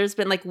business. There's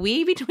been like,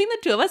 between the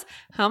two of us,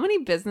 how many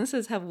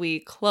businesses have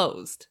we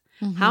closed?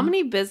 Mm-hmm. How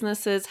many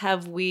businesses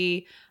have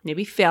we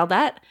maybe failed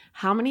at?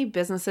 How many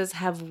businesses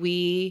have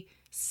we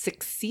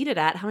succeeded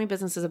at? How many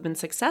businesses have been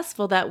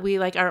successful that we,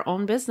 like our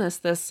own business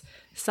this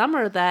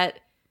summer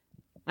that,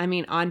 I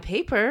mean, on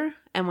paper,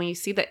 and when you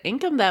see the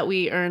income that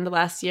we earned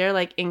last year,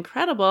 like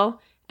incredible,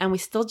 and we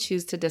still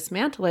choose to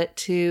dismantle it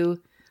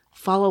to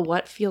follow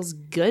what feels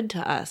good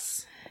to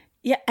us.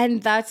 Yeah,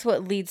 and that's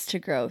what leads to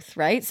growth,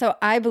 right? So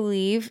I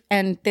believe,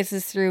 and this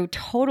is through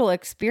total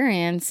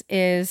experience,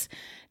 is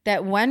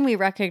that when we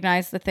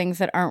recognize the things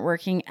that aren't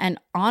working and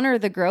honor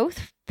the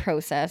growth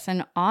process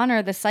and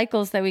honor the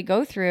cycles that we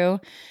go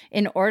through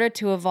in order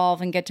to evolve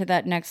and get to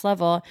that next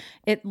level,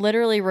 it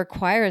literally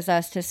requires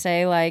us to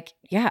say like,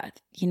 yeah,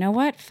 you know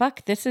what?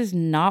 Fuck, this is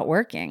not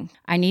working.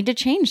 I need to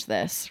change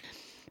this.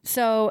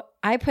 So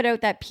I put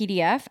out that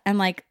PDF and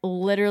like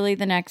literally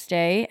the next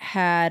day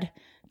had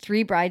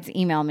 3 brides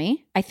email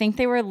me. I think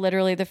they were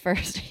literally the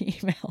first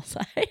emails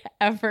I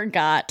ever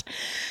got.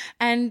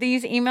 And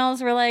these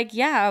emails were like,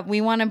 yeah, we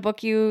want to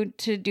book you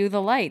to do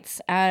the lights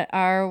at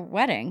our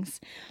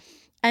weddings.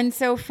 And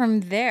so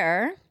from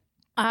there,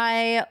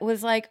 I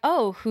was like,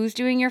 oh, who's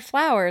doing your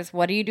flowers?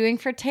 What are you doing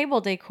for table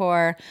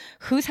decor?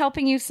 Who's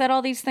helping you set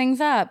all these things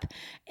up?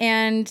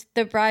 And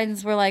the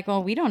brides were like,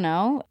 well, we don't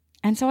know.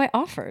 And so I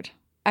offered.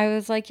 I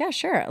was like, yeah,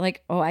 sure.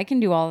 Like, oh, I can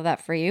do all of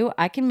that for you.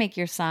 I can make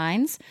your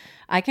signs.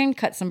 I can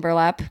cut some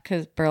burlap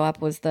because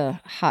burlap was the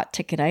hot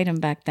ticket item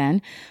back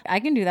then. I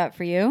can do that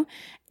for you.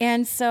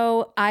 And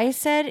so I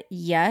said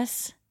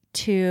yes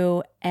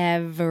to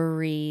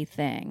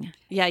everything.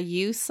 Yeah,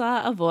 you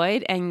saw a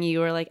void and you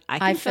were like, I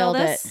can fill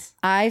filled this. it.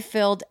 I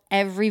filled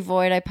every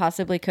void I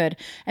possibly could.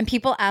 And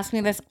people ask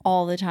me this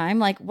all the time.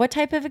 Like, what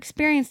type of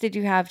experience did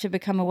you have to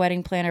become a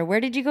wedding planner? Where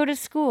did you go to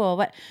school?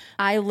 What?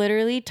 I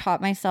literally taught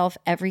myself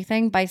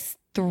everything by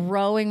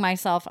throwing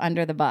myself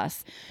under the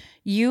bus.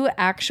 You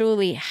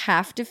actually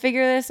have to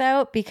figure this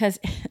out because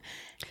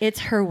it's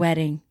her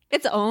wedding.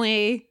 It's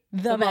only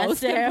the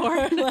most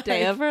important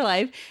day life. of her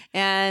life.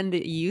 And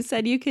you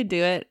said you could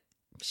do it.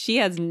 She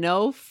has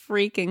no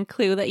freaking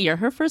clue that you're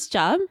her first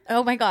job.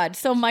 Oh my God.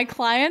 So my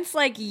clients,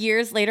 like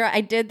years later,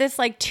 I did this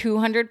like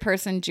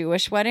 200-person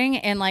Jewish wedding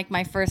in like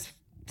my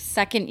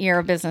second year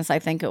of business, I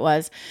think it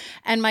was.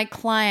 And my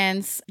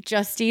clients,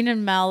 Justine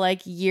and Mel,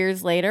 like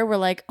years later were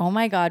like, oh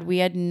my God, we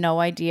had no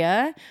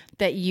idea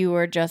that you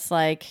were just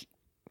like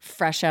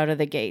fresh out of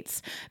the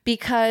gates,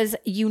 because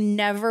you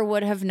never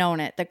would have known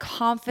it. The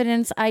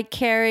confidence I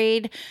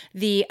carried,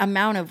 the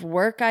amount of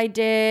work I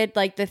did,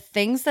 like the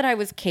things that I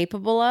was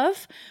capable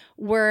of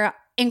were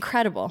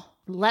incredible.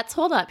 Let's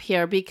hold up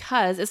here,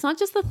 because it's not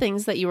just the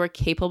things that you were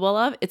capable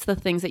of, it's the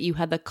things that you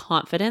had the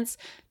confidence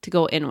to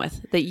go in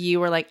with, that you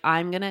were like,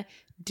 I'm going to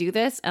do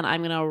this and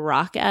I'm going to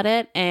rock at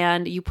it.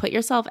 And you put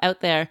yourself out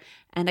there.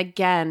 And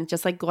again,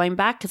 just like going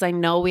back, because I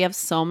know we have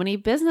so many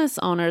business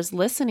owners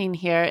listening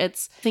here,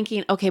 it's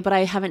thinking, okay, but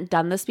I haven't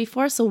done this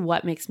before. So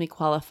what makes me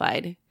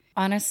qualified?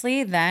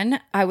 Honestly,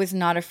 then I was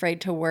not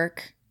afraid to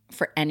work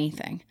for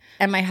anything.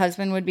 And my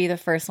husband would be the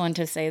first one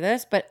to say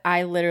this, but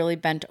I literally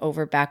bent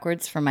over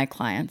backwards for my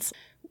clients.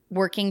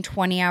 Working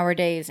 20-hour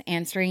days,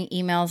 answering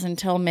emails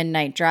until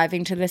midnight,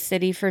 driving to the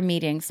city for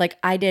meetings. Like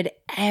I did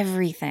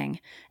everything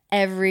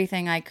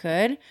I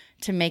could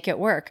to make it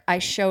work. I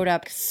showed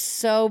up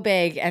so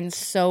big and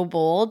so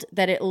bold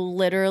that it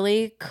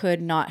literally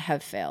could not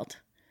have failed.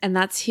 And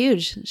that's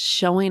huge.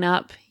 Showing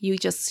up. You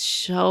just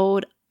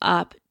showed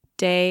up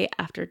day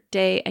after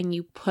day and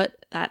you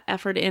put that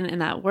effort in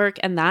and that work.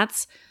 And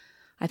that's,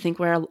 I think,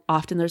 where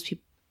often there's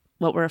people,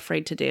 what we're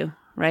afraid to do,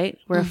 right?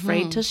 We're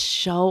afraid to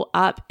show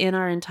up in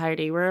our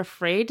entirety. We're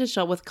afraid to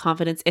show up with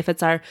confidence if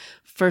it's our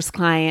first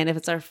client, if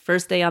it's our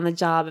first day on the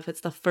job, if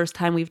it's the first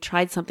time we've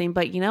tried something.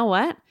 But you know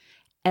what?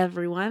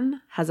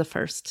 Everyone has a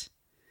first.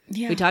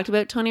 Yeah. We talked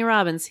about Tony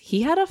Robbins.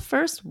 He had a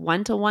first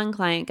one-to-one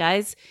client,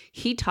 guys.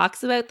 He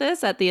talks about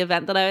this at the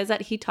event that I was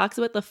at. He talks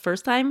about the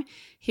first time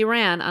he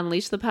ran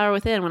Unleash the Power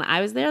Within. When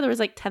I was there was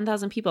like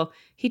 10,000 people.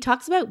 He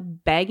talks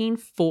about begging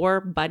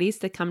 4 buddies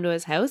to come to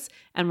his house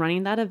and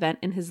running that event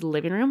in his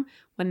living room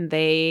when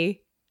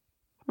they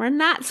were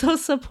not so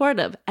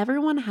supportive.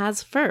 Everyone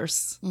has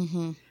firsts.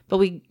 But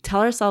we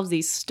tell ourselves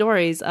these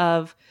stories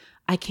of,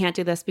 I can't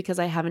do this because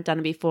I haven't done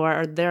it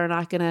before, or they're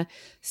not going to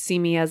see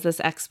me as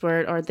this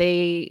expert, or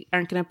they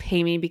aren't going to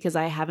pay me because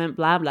I haven't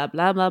blah, blah,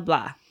 blah, blah,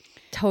 blah.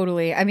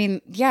 Totally. I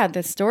mean, yeah,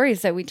 the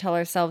stories that we tell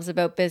ourselves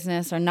about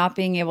business or not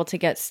being able to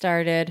get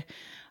started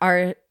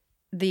are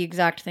the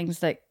exact things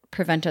that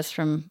prevent us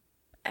from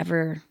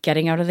ever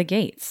getting out of the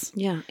gates.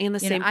 Yeah. And the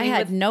same thing I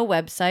had no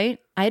website.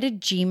 I had a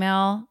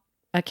Gmail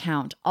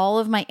account. All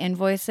of my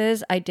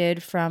invoices I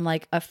did from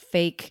like a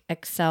fake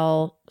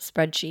Excel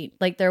spreadsheet.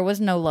 Like there was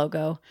no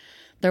logo.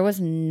 There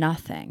was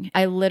nothing.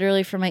 I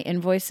literally, for my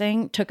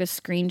invoicing, took a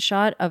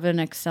screenshot of an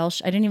Excel.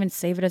 I didn't even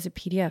save it as a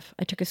PDF.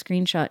 I took a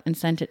screenshot and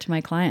sent it to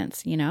my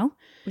clients, you know?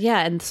 Yeah.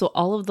 And so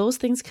all of those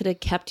things could have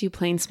kept you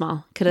playing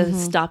small, could have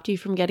stopped you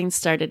from getting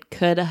started,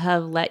 could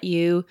have let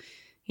you,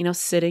 you know,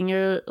 sit in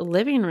your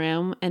living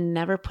room and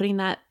never putting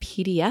that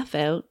PDF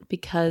out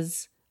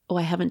because, oh,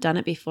 I haven't done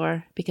it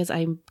before, because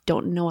I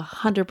don't know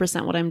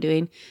 100% what I'm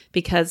doing,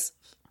 because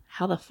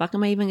how the fuck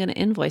am I even going to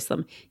invoice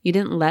them? You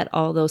didn't let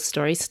all those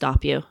stories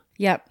stop you.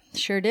 Yep,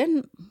 sure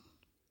didn't.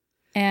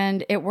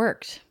 And it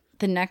worked.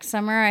 The next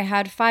summer I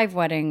had 5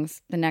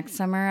 weddings. The next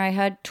summer I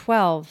had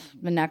 12.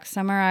 The next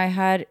summer I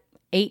had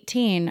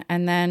 18.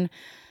 And then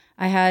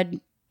I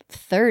had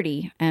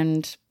 30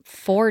 and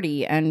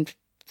 40. And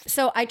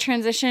so I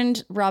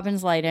transitioned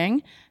Robbins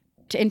Lighting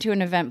into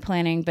an event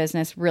planning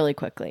business really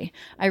quickly.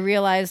 I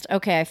realized,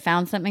 okay, I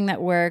found something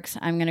that works.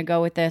 I'm going to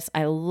go with this.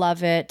 I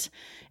love it.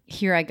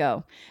 Here I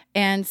go.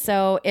 And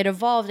so it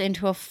evolved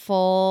into a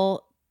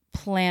full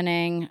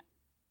planning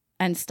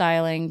and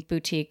styling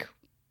boutique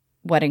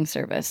wedding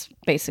service,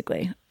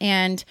 basically.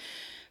 And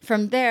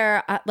from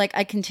there,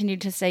 I continued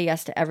to say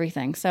yes to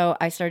everything. So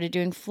I started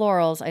doing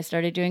florals. I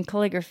started doing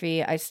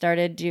calligraphy. I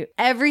started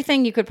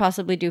everything you could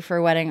possibly do for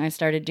a wedding, I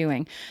started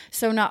doing.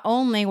 So not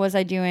only was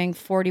I doing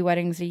 40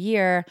 weddings a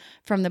year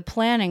from the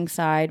planning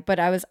side, but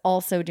I was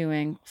also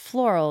doing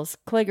florals,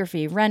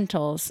 calligraphy,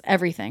 rentals,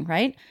 everything,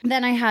 right?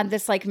 Then I had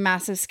this like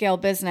massive scale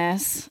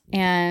business,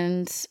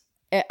 and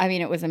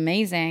it was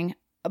amazing,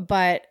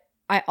 but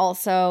I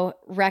also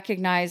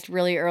recognized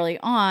really early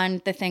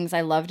on the things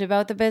I loved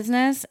about the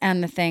business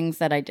and the things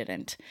that I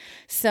didn't.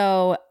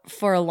 So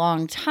for a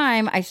long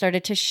time, I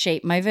started to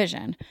shape my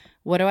vision.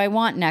 What do I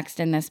want next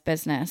in this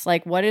business?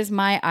 Like, what is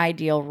my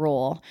ideal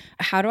role?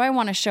 How do I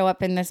want to show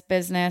up in this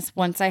business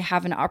once I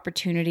have an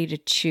opportunity to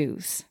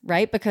choose,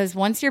 right? Because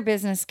once your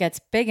business gets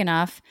big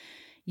enough,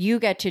 you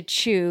get to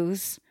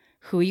choose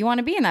who you want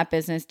to be in that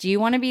business. Do you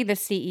want to be the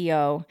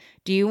CEO?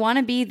 Do you want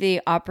to be the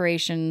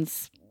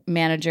operations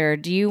manager?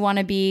 Do you want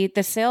to be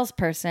the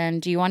salesperson?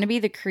 Do you want to be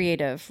the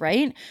creative,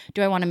 right?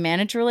 Do I want to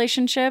manage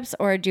relationships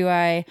or do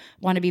I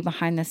want to be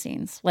behind the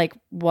scenes? Like,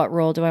 what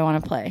role do I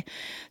want to play?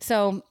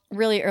 So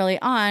really early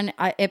on,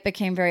 it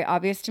became very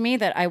obvious to me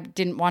that I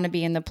didn't want to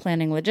be in the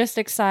planning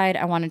logistics side.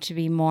 I wanted to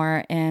be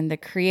more in the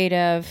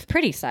creative,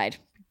 pretty side,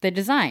 the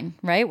design,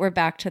 right? We're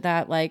back to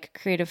that like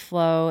creative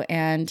flow.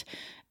 And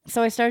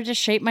so I started to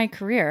shape my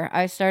career.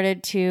 I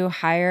started to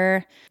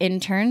hire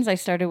interns. I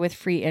started with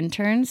free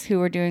interns who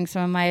were doing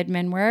some of my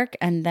admin work.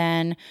 And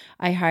then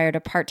I hired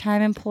a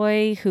part-time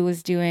employee who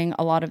was doing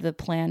a lot of the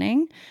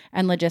planning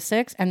and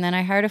logistics. And then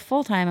I hired a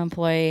full-time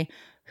employee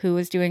who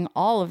was doing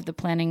all of the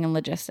planning and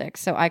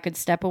logistics. So I could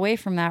step away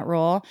from that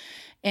role.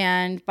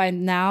 And by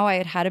now I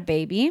had had a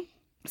baby.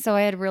 So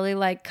I had really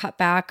like cut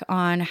back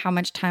on how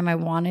much time I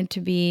wanted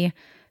to be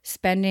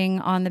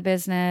spending on the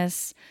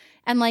business.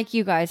 And like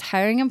you guys,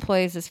 hiring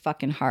employees is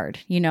fucking hard.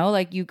 You know,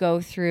 like you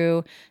go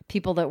through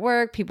people that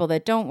work, people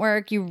that don't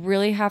work. You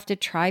really have to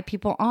try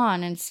people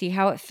on and see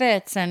how it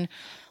fits and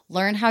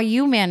learn how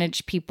you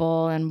manage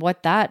people and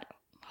what that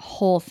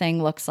whole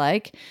thing looks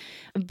like.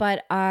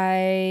 But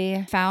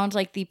I found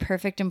like the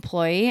perfect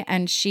employee.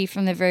 And she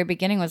from the very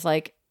beginning was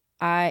like,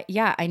 I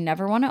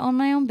never want to own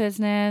my own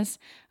business.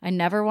 I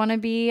never want to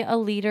be a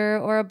leader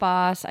or a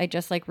boss. I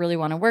just like really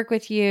want to work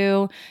with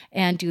you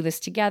and do this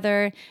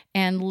together.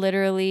 And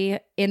literally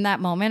in that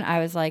moment, I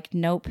was like,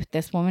 nope,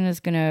 this woman is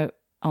going to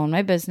own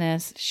my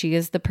business. She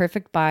is the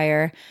perfect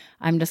buyer.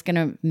 I'm just going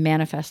to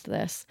manifest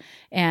this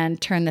and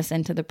turn this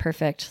into the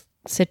perfect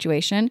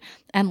situation.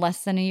 And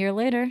less than a year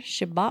later,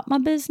 she bought my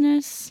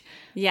business.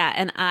 Yeah,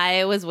 and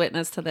I was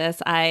witness to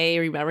this. I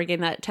remember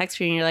getting that text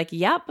from you. You're like,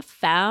 yep,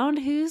 found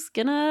who's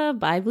gonna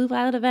buy Blue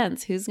Violet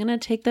Events, who's gonna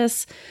take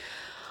this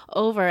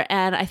over.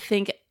 And I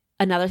think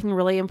another thing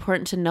really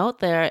important to note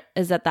there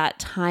is at that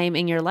time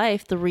in your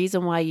life, the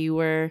reason why you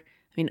were,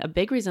 a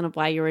big reason of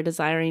why you were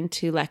desiring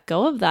to let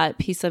go of that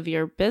piece of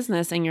your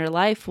business in your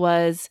life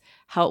was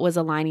how it was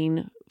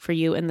aligning for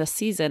you in the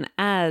season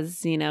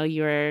as,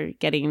 you were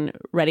getting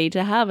ready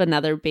to have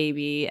another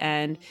baby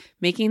and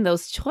making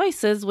those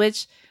choices,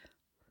 which,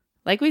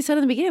 like we said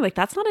in the beginning, like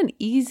that's not an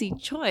easy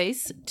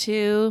choice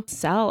to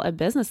sell a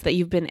business that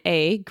you've been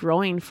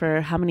growing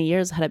for how many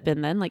years had it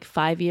been then? Like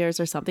 5 years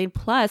or something,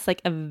 plus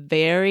like a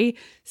very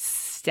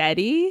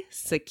steady,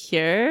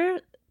 secure,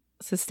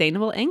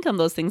 sustainable income,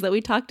 those things that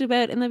we talked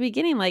about in the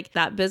beginning. Like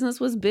that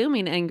business was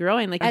booming and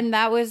growing. And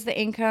that was the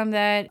income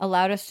that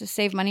allowed us to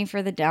save money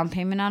for the down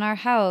payment on our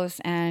house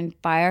and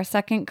buy our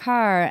second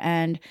car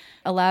and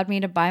allowed me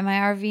to buy my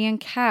RV in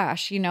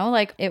cash.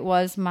 Like it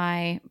was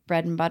my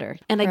bread and butter.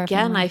 And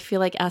again, I feel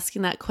like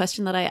asking that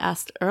question that I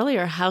asked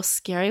earlier, how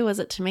scary was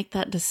it to make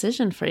that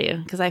decision for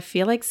you? Because I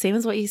feel like same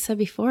as what you said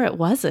before, it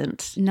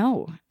wasn't.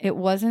 No, it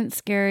wasn't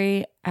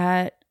scary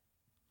at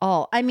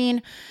all.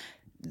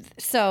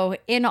 So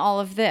in all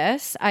of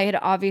this, I had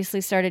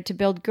obviously started to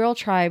build Girl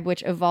Tribe,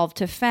 which evolved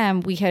to Femme.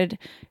 We had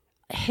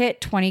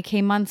hit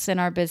 20K months in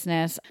our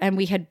business and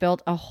we had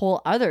built a whole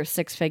other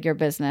 6-figure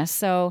business.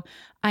 So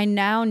I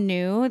now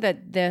knew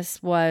that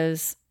this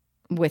was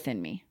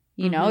within me,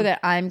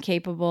 that I'm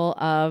capable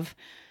of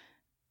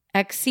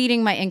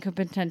exceeding my income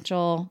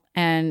potential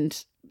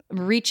and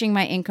reaching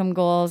my income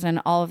goals and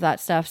all of that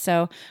stuff.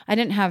 So I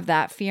didn't have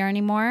that fear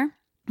anymore.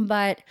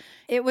 But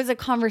it was a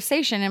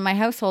conversation in my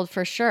household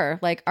for sure.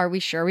 Like, are we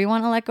sure we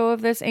want to let go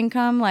of this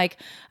income? Like,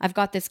 I've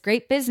got this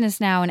great business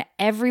now and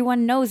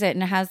everyone knows it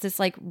and it has this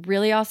like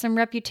really awesome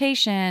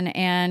reputation.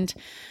 And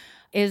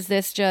is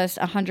this just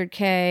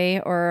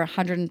 100K or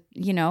 100,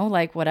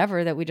 like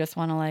whatever that we just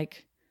want to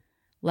like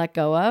let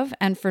go of?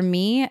 And for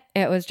me,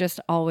 it was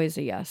just always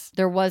a yes.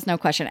 There was no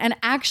question. And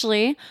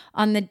actually,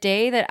 on the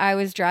day that I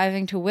was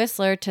driving to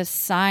Whistler to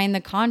sign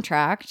the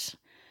contract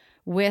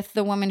with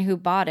the woman who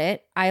bought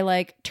it, I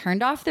like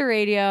turned off the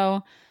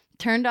radio,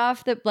 turned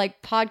off the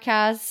like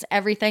podcasts,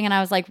 everything. And I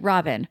was like,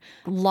 Robin,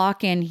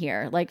 lock in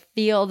here, like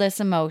feel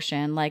this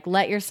emotion, like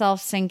let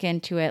yourself sink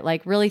into it,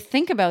 like really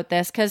think about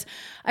this. Cause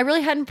I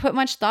really hadn't put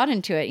much thought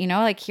into it.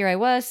 Like here I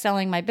was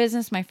selling my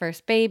business, my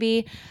first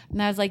baby.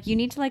 And I was like, you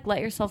need to like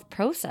let yourself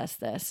process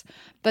this.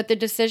 But the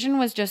decision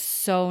was just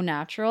so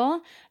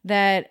natural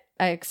that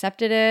I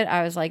accepted it.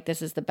 I was like,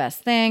 this is the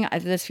best thing.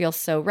 This feels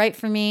so right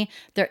for me.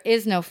 There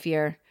is no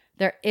fear.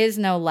 There is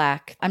no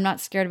lack. I'm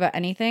not scared about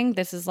anything.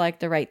 This is like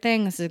the right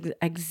thing. This is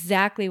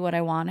exactly what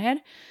I wanted.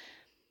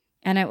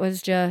 And it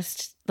was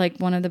just like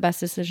one of the best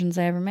decisions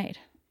I ever made.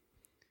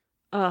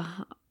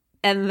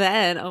 And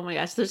then, oh my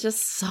gosh, there's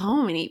just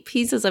so many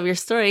pieces of your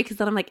story. Cause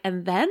then I'm like,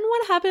 and then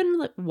what happened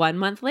like 1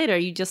 month later?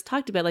 You just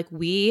talked about like,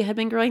 we had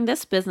been growing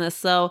this business.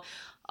 So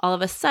all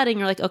of a sudden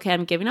you're like, okay,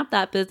 I'm giving up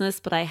that business,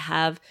 but I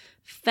have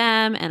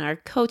Fem and our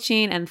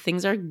coaching and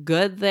things are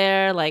good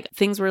there. Like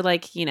things were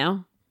like,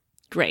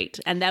 great.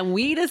 And then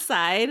we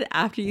decide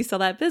after you sell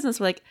that business,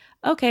 we're like,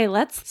 okay,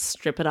 let's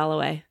strip it all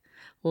away.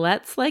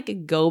 Let's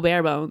like go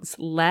bare bones.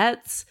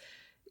 Let's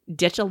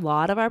ditch a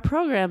lot of our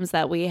programs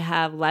that we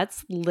have.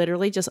 Let's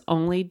literally just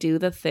only do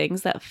the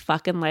things that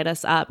fucking light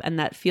us up and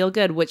that feel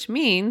good, which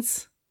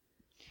means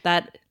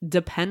that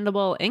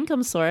dependable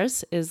income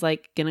source is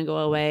like gonna go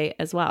away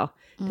as well.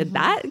 Did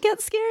that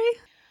get scary?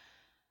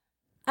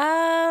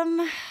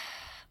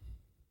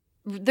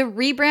 The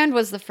rebrand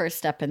was the first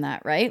step in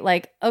that, right?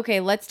 Like, okay,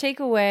 let's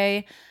take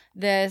away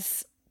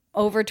this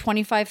over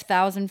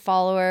 25,000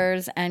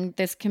 followers and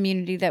this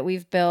community that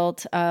we've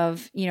built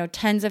of,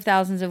 tens of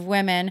thousands of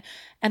women.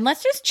 And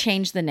let's just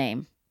change the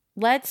name.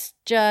 Let's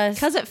just...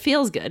 Because it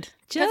feels good.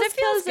 It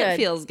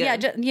feels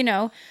good.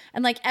 Yeah,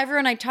 and like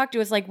everyone I talked to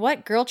was like,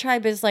 what? Girl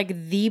Tribe is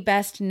like the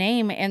best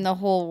name in the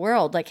whole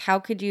world. Like, how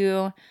could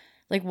you...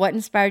 Like, what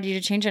inspired you to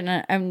change it?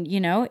 And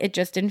it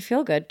just didn't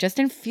feel good. Just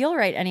didn't feel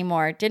right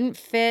anymore. It didn't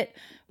fit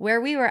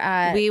where we were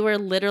at. We were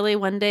literally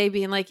one day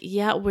being like,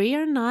 yeah, we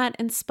are not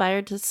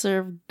inspired to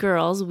serve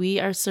girls. We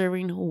are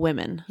serving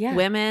women. Yeah.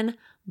 Women,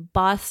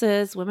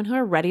 bosses, women who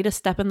are ready to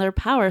step in their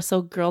power.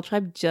 So Girl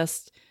Tribe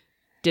just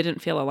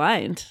didn't feel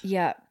aligned.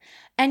 Yeah.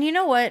 And you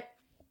know what?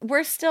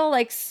 We're still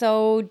like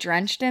so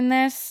drenched in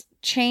this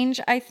change,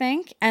 I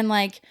think. And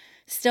like...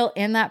 still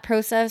in that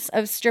process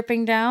of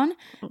stripping down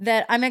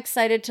that I'm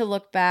excited to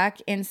look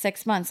back in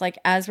 6 months, like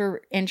as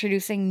we're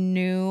introducing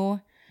new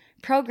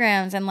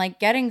programs and like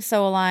getting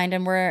so aligned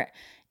and we're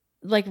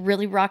like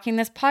really rocking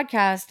this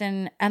podcast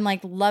and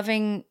like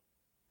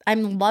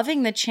I'm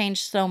loving the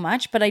change so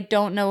much, but I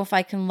don't know if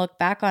I can look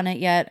back on it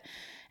yet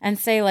and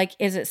say like,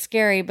 is it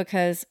scary?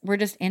 Because we're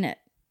just in it.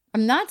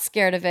 I'm not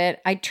scared of it.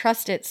 I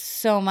trust it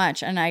so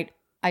much. And I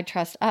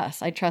trust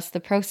us. I trust the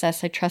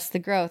process. I trust the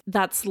growth.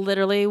 That's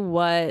literally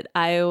what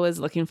I was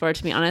looking for,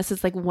 to be honest.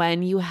 It's like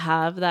when you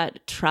have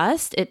that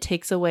trust, it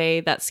takes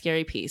away that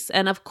scary piece.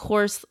 And of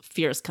course,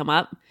 fears come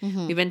up.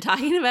 Mm-hmm. We've been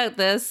talking about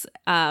this.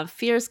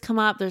 Fears come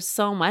up. There's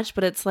so much,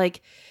 but it's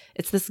like,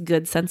 it's this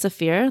good sense of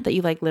fear that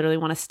you like literally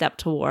want to step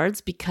towards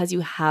because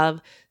you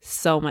have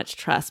so much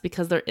trust,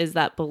 because there is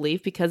that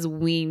belief, because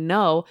we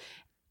know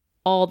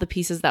all the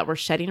pieces that we're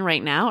shedding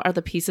right now are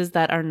the pieces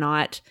that are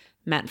not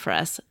meant for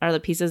us, are the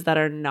pieces that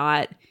are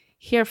not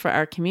here for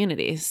our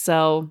community.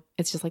 So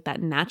it's just like that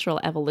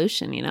natural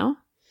evolution,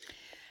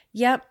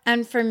 Yep.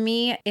 And for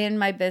me in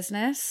my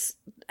business,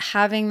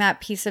 having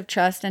that piece of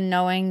trust and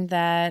knowing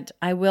that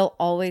I will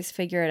always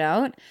figure it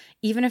out,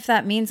 even if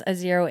that means a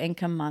 0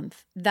 income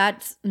month,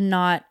 that's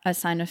not a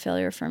sign of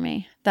failure for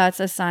me. That's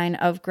a sign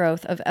of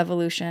growth, of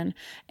evolution.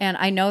 And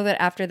I know that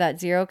after that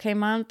 0K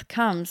month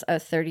comes a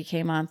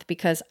 30K month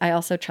because I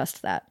also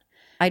trust that.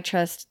 I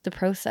trust the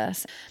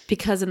process.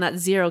 Because in that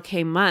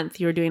 0K month,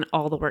 you were doing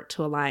all the work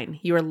to align.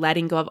 You were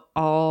letting go of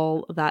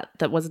all that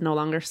was no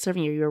longer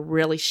serving you. You're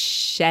really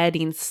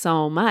shedding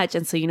so much.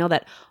 And so you know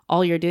that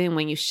all you're doing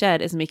when you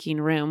shed is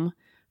making room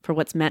for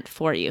what's meant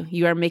for you.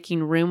 You are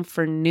making room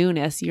for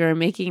newness. You are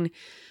making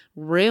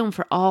room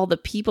for all the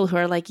people who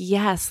are like,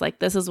 yes, like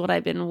this is what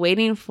I've been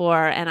waiting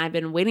for. And I've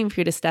been waiting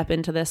for you to step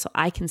into this so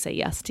I can say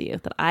yes to you,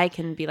 that I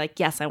can be like,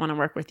 yes, I want to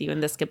work with you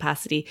in this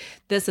capacity.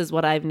 This is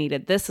what I've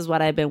needed. This is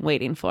what I've been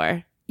waiting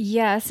for.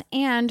 Yes.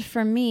 And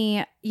for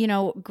me,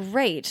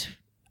 great.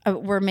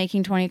 We're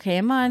making 20K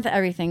a month.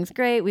 Everything's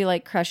great. We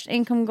like crushed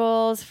income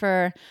goals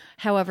for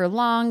however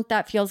long.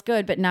 That feels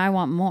good. But now I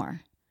want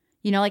more.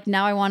 Like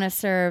now I want to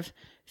serve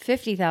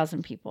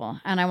 50,000 people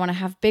and I want to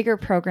have bigger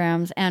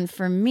programs. And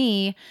for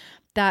me,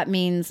 that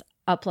means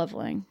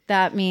up-leveling.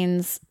 That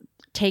means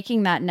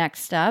taking that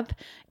next step.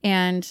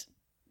 And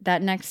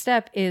that next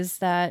step is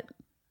that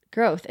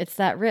growth. It's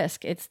that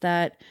risk. It's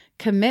that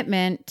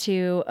commitment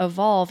to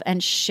evolve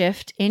and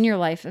shift in your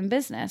life and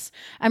business.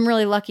 I'm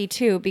really lucky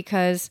too,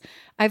 because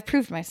I've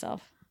proved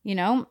myself.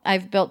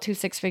 I've built 2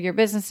 6-figure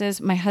businesses.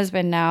 My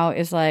husband now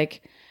is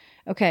like,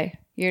 okay,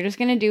 you're just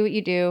going to do what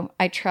you do.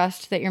 I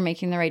trust that you're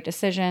making the right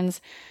decisions.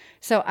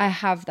 So I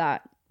have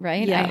that,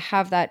 right? Yeah. I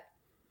have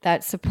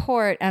that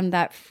support and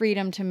that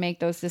freedom to make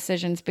those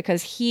decisions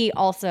because he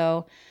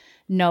also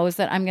knows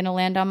that I'm going to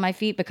land on my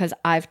feet because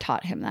I've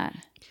taught him that.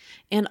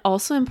 And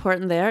also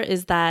important there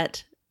is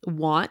that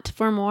want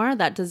for more,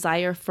 that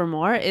desire for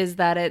more, is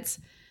that it's,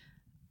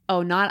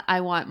 not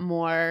I want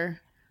more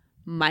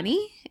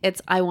money. It's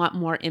I want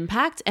more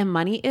impact. And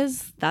money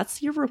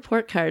that's your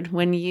report card.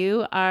 When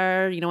you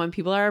are, when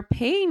people are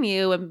paying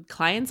you, when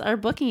clients are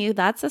booking you,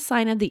 that's a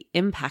sign of the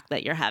impact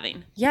that you're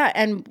having. Yeah.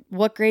 And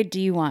what grade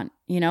do you want?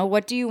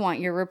 What do you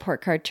want your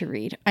report card to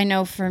read? I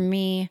know for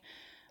me,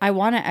 I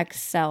want to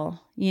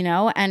excel,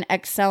 and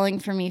excelling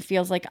for me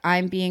feels like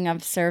I'm being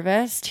of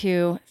service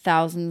to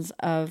thousands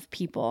of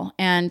people.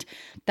 And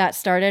that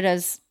started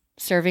as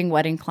serving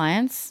wedding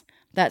clients.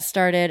 That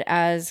started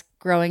as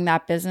growing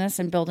that business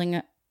and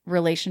building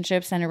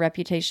relationships and a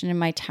reputation in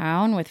my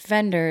town with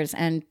vendors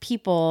and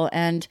people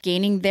and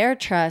gaining their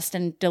trust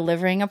and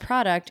delivering a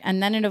product.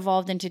 And then it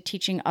evolved into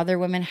teaching other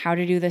women how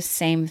to do the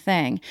same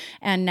thing.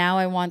 And now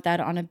I want that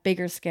on a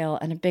bigger scale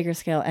and a bigger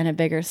scale and a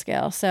bigger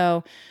scale.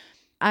 So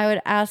I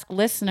would ask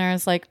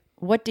listeners, like,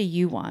 what do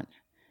you want?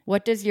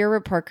 What does your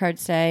report card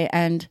say?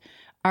 And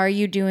are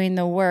you doing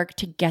the work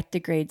to get the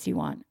grades you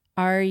want?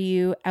 Are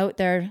you out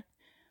there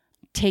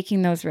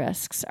taking those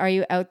risks? Are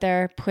you out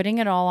there putting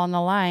it all on the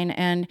line?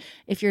 And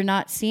if you're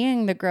not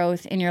seeing the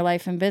growth in your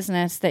life and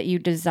business that you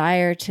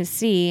desire to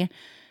see,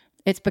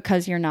 it's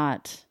because you're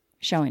not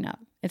showing up.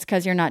 It's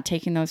because you're not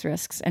taking those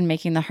risks and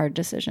making the hard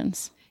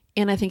decisions.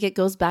 And I think it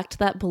goes back to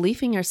that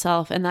belief in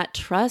yourself and that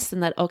trust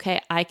and that,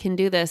 okay, I can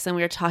do this. And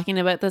we were talking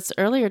about this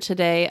earlier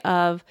today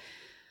of,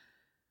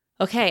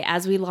 okay,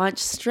 as we launch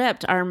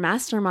Stripped, our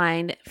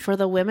mastermind, for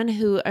the women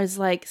who is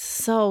like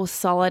so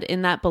solid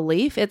in that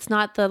belief, it's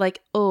not the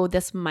like, oh,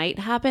 this might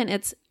happen.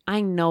 It's,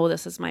 I know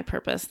this is my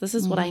purpose. This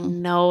is what I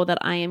know that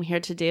I am here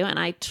to do. And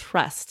I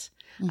trust.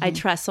 I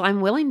trust. So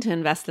I'm willing to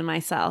invest in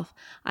myself.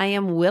 I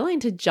am willing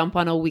to jump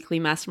on a weekly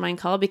mastermind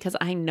call because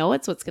I know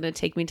it's what's going to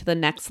take me to the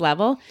next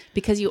level,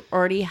 because you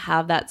already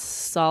have that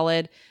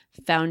solid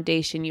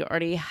foundation. You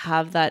already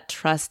have that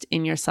trust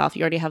in yourself.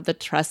 You already have the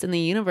trust in the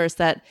universe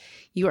that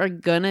you are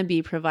going to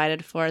be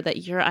provided for,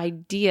 that your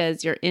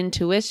ideas, your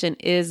intuition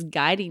is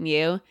guiding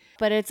you.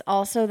 But it's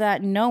also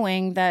that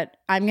knowing that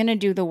I'm going to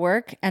do the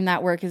work and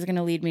that work is going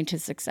to lead me to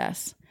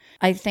success.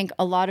 I think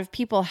a lot of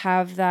people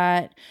have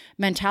that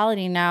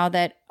mentality now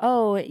that,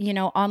 oh, you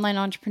know, online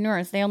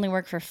entrepreneurs, they only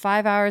work for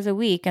 5 hours a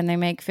week and they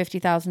make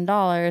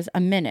 $50,000 a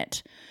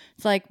minute.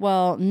 It's like,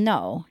 well,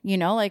 no, you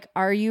know, like,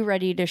 are you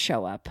ready to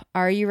show up?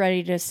 Are you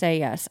ready to say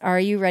yes? Are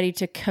you ready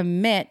to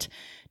commit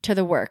to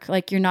the work?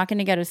 Like, you're not going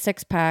to get a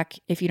six pack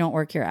if you don't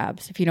work your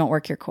abs, if you don't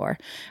work your core.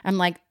 I'm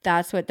like,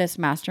 that's what this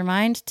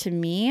mastermind to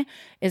me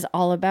is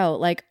all about.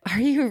 Like,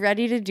 are you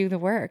ready to do the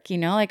work? You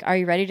know, like, are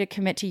you ready to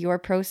commit to your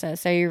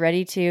process? Are you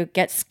ready to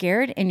get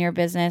scared in your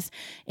business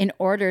in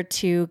order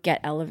to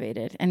get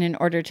elevated and in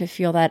order to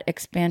feel that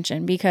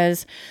expansion?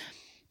 Because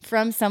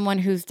from someone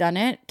who's done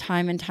it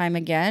time and time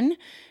again,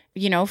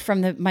 you know,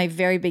 from my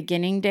very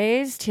beginning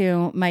days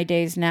to my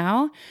days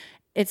now,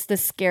 it's the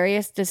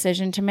scariest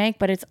decision to make,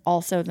 but it's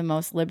also the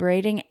most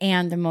liberating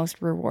and the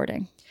most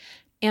rewarding.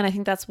 And I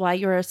think that's why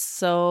you're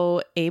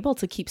so able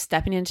to keep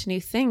stepping into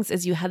new things,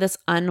 is you have this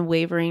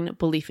unwavering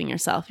belief in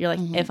yourself. You're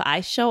like, if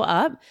I show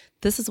up,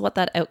 this is what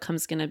that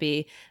outcome's going to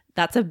be.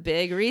 That's a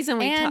big reason.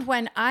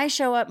 When I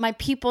show up, my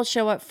people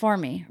show up for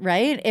me,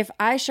 right? If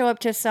I show up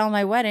to sell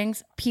my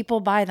weddings, people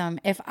buy them.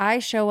 If I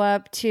show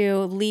up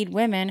to lead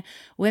women,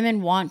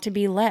 women want to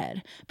be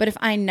led. But if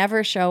I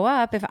never show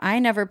up, if I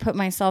never put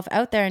myself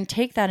out there and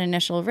take that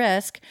initial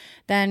risk,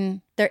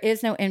 then there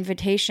is no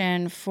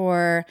invitation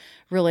for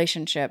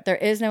relationship. There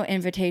is no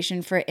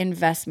invitation for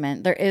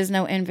investment. There is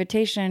no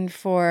invitation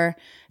for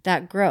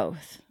that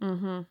growth.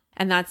 And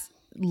that's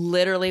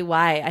literally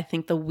why I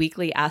think the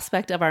weekly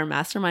aspect of our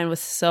mastermind was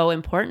so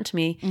important to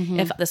me.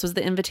 If this was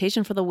the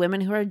invitation for the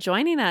women who are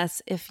joining us,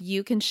 if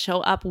you can show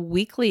up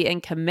weekly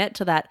and commit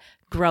to that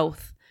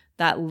growth,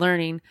 that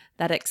learning,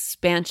 that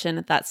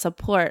expansion, that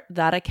support,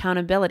 that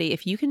accountability,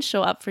 if you can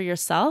show up for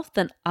yourself,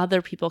 then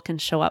other people can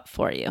show up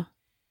for you.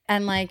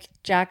 And like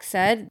Jack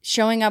said,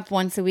 showing up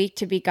once a week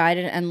to be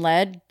guided and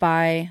led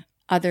by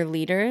other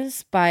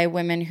leaders, by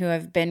women who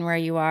have been where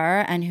you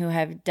are and who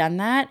have done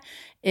that,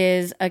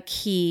 is a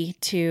key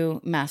to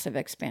massive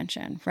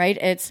expansion, right?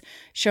 It's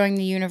showing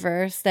the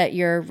universe that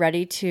you're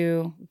ready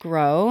to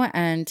grow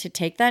and to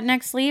take that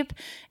next leap.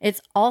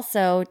 It's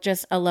also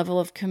just a level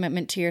of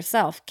commitment to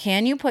yourself.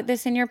 Can you put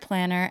this in your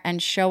planner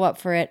and show up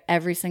for it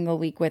every single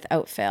week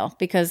without fail?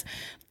 Because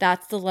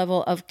that's the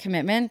level of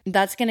commitment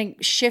that's going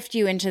to shift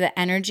you into the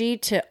energy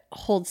to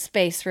hold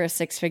space for a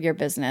six-figure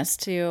business,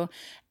 to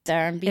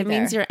there and be it there.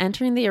 Means you're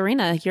entering the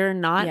arena. You're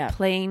not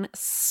playing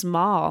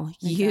small.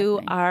 Exactly.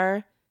 You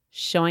are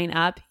showing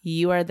up.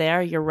 You are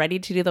there. You're ready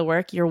to do the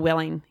work. You're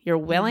willing. You're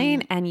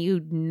willing, and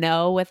you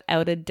know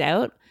without a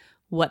doubt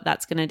what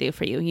that's going to do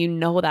for you. You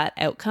know that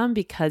outcome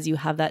because you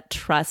have that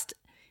trust.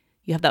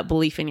 You have that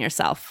belief in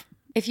yourself.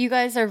 If you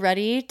guys are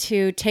ready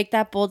to take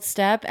that bold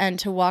step and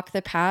to walk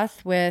the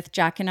path with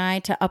Jack and I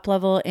to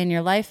up-level in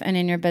your life and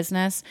in your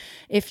business,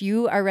 if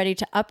you are ready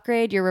to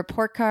upgrade your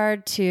report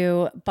card,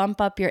 to bump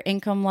up your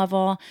income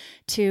level,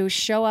 to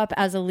show up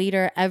as a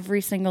leader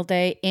every single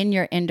day in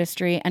your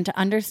industry, and to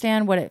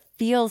understand what it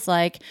feels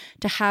like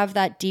to have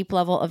that deep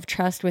level of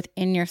trust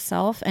within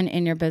yourself and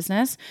in your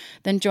business,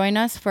 then join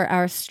us for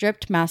our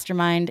Stripped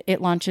Mastermind.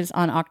 It launches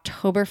on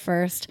October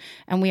 1st,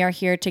 and we are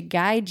here to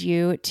guide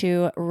you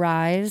to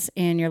rise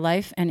in your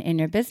life and in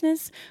your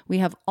business. We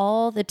have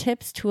all the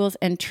tips, tools,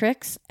 and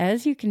tricks,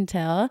 as you can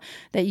tell,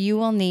 that you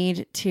will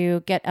need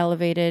to get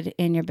elevated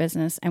in your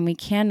business. And we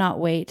cannot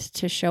wait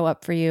to show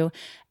up for you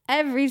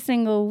every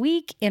single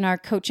week in our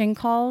coaching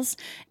calls.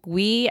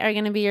 We are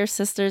going to be your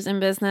sisters in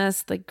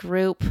business, the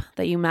group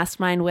that you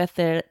mastermind with.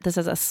 This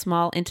is a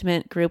small,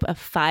 intimate group of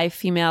 5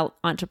 female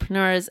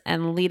entrepreneurs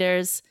and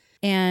leaders.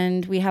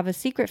 And we have a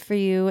secret for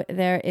you.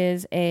 There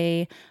is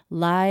a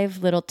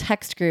live little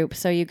text group.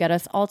 So you get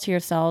us all to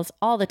yourselves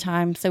all the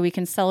time so we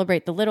can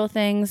celebrate the little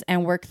things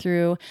and work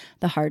through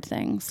the hard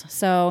things.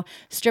 So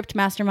Stripped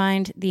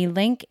Mastermind, the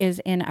link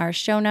is in our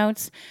show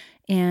notes,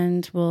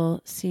 and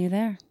we'll see you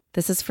there.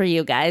 This is for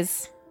you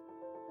guys.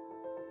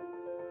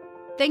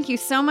 Thank you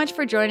so much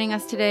for joining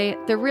us today.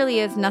 There really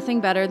is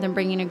nothing better than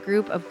bringing a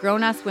group of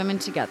grown-ass women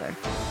together.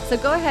 So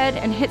go ahead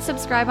and hit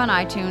subscribe on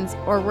iTunes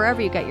or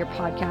wherever you get your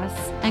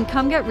podcasts, and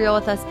come get real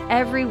with us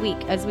every week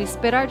as we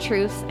spit our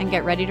truths and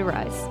get ready to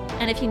rise.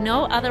 And if you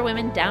know other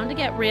women down to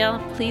get real,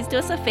 please do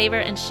us a favor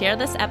and share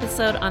this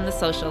episode on the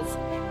socials.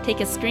 Take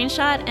a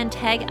screenshot and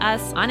tag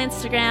us on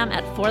Instagram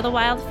at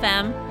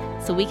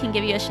ForTheWildFemme so we can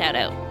give you a shout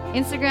out.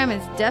 Instagram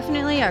is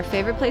definitely our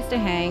favorite place to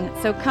hang,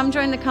 so come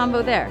join the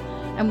combo there.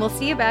 And we'll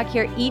see you back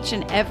here each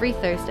and every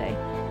Thursday.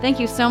 Thank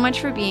you so much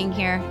for being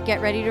here.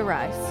 Get ready to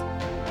rise.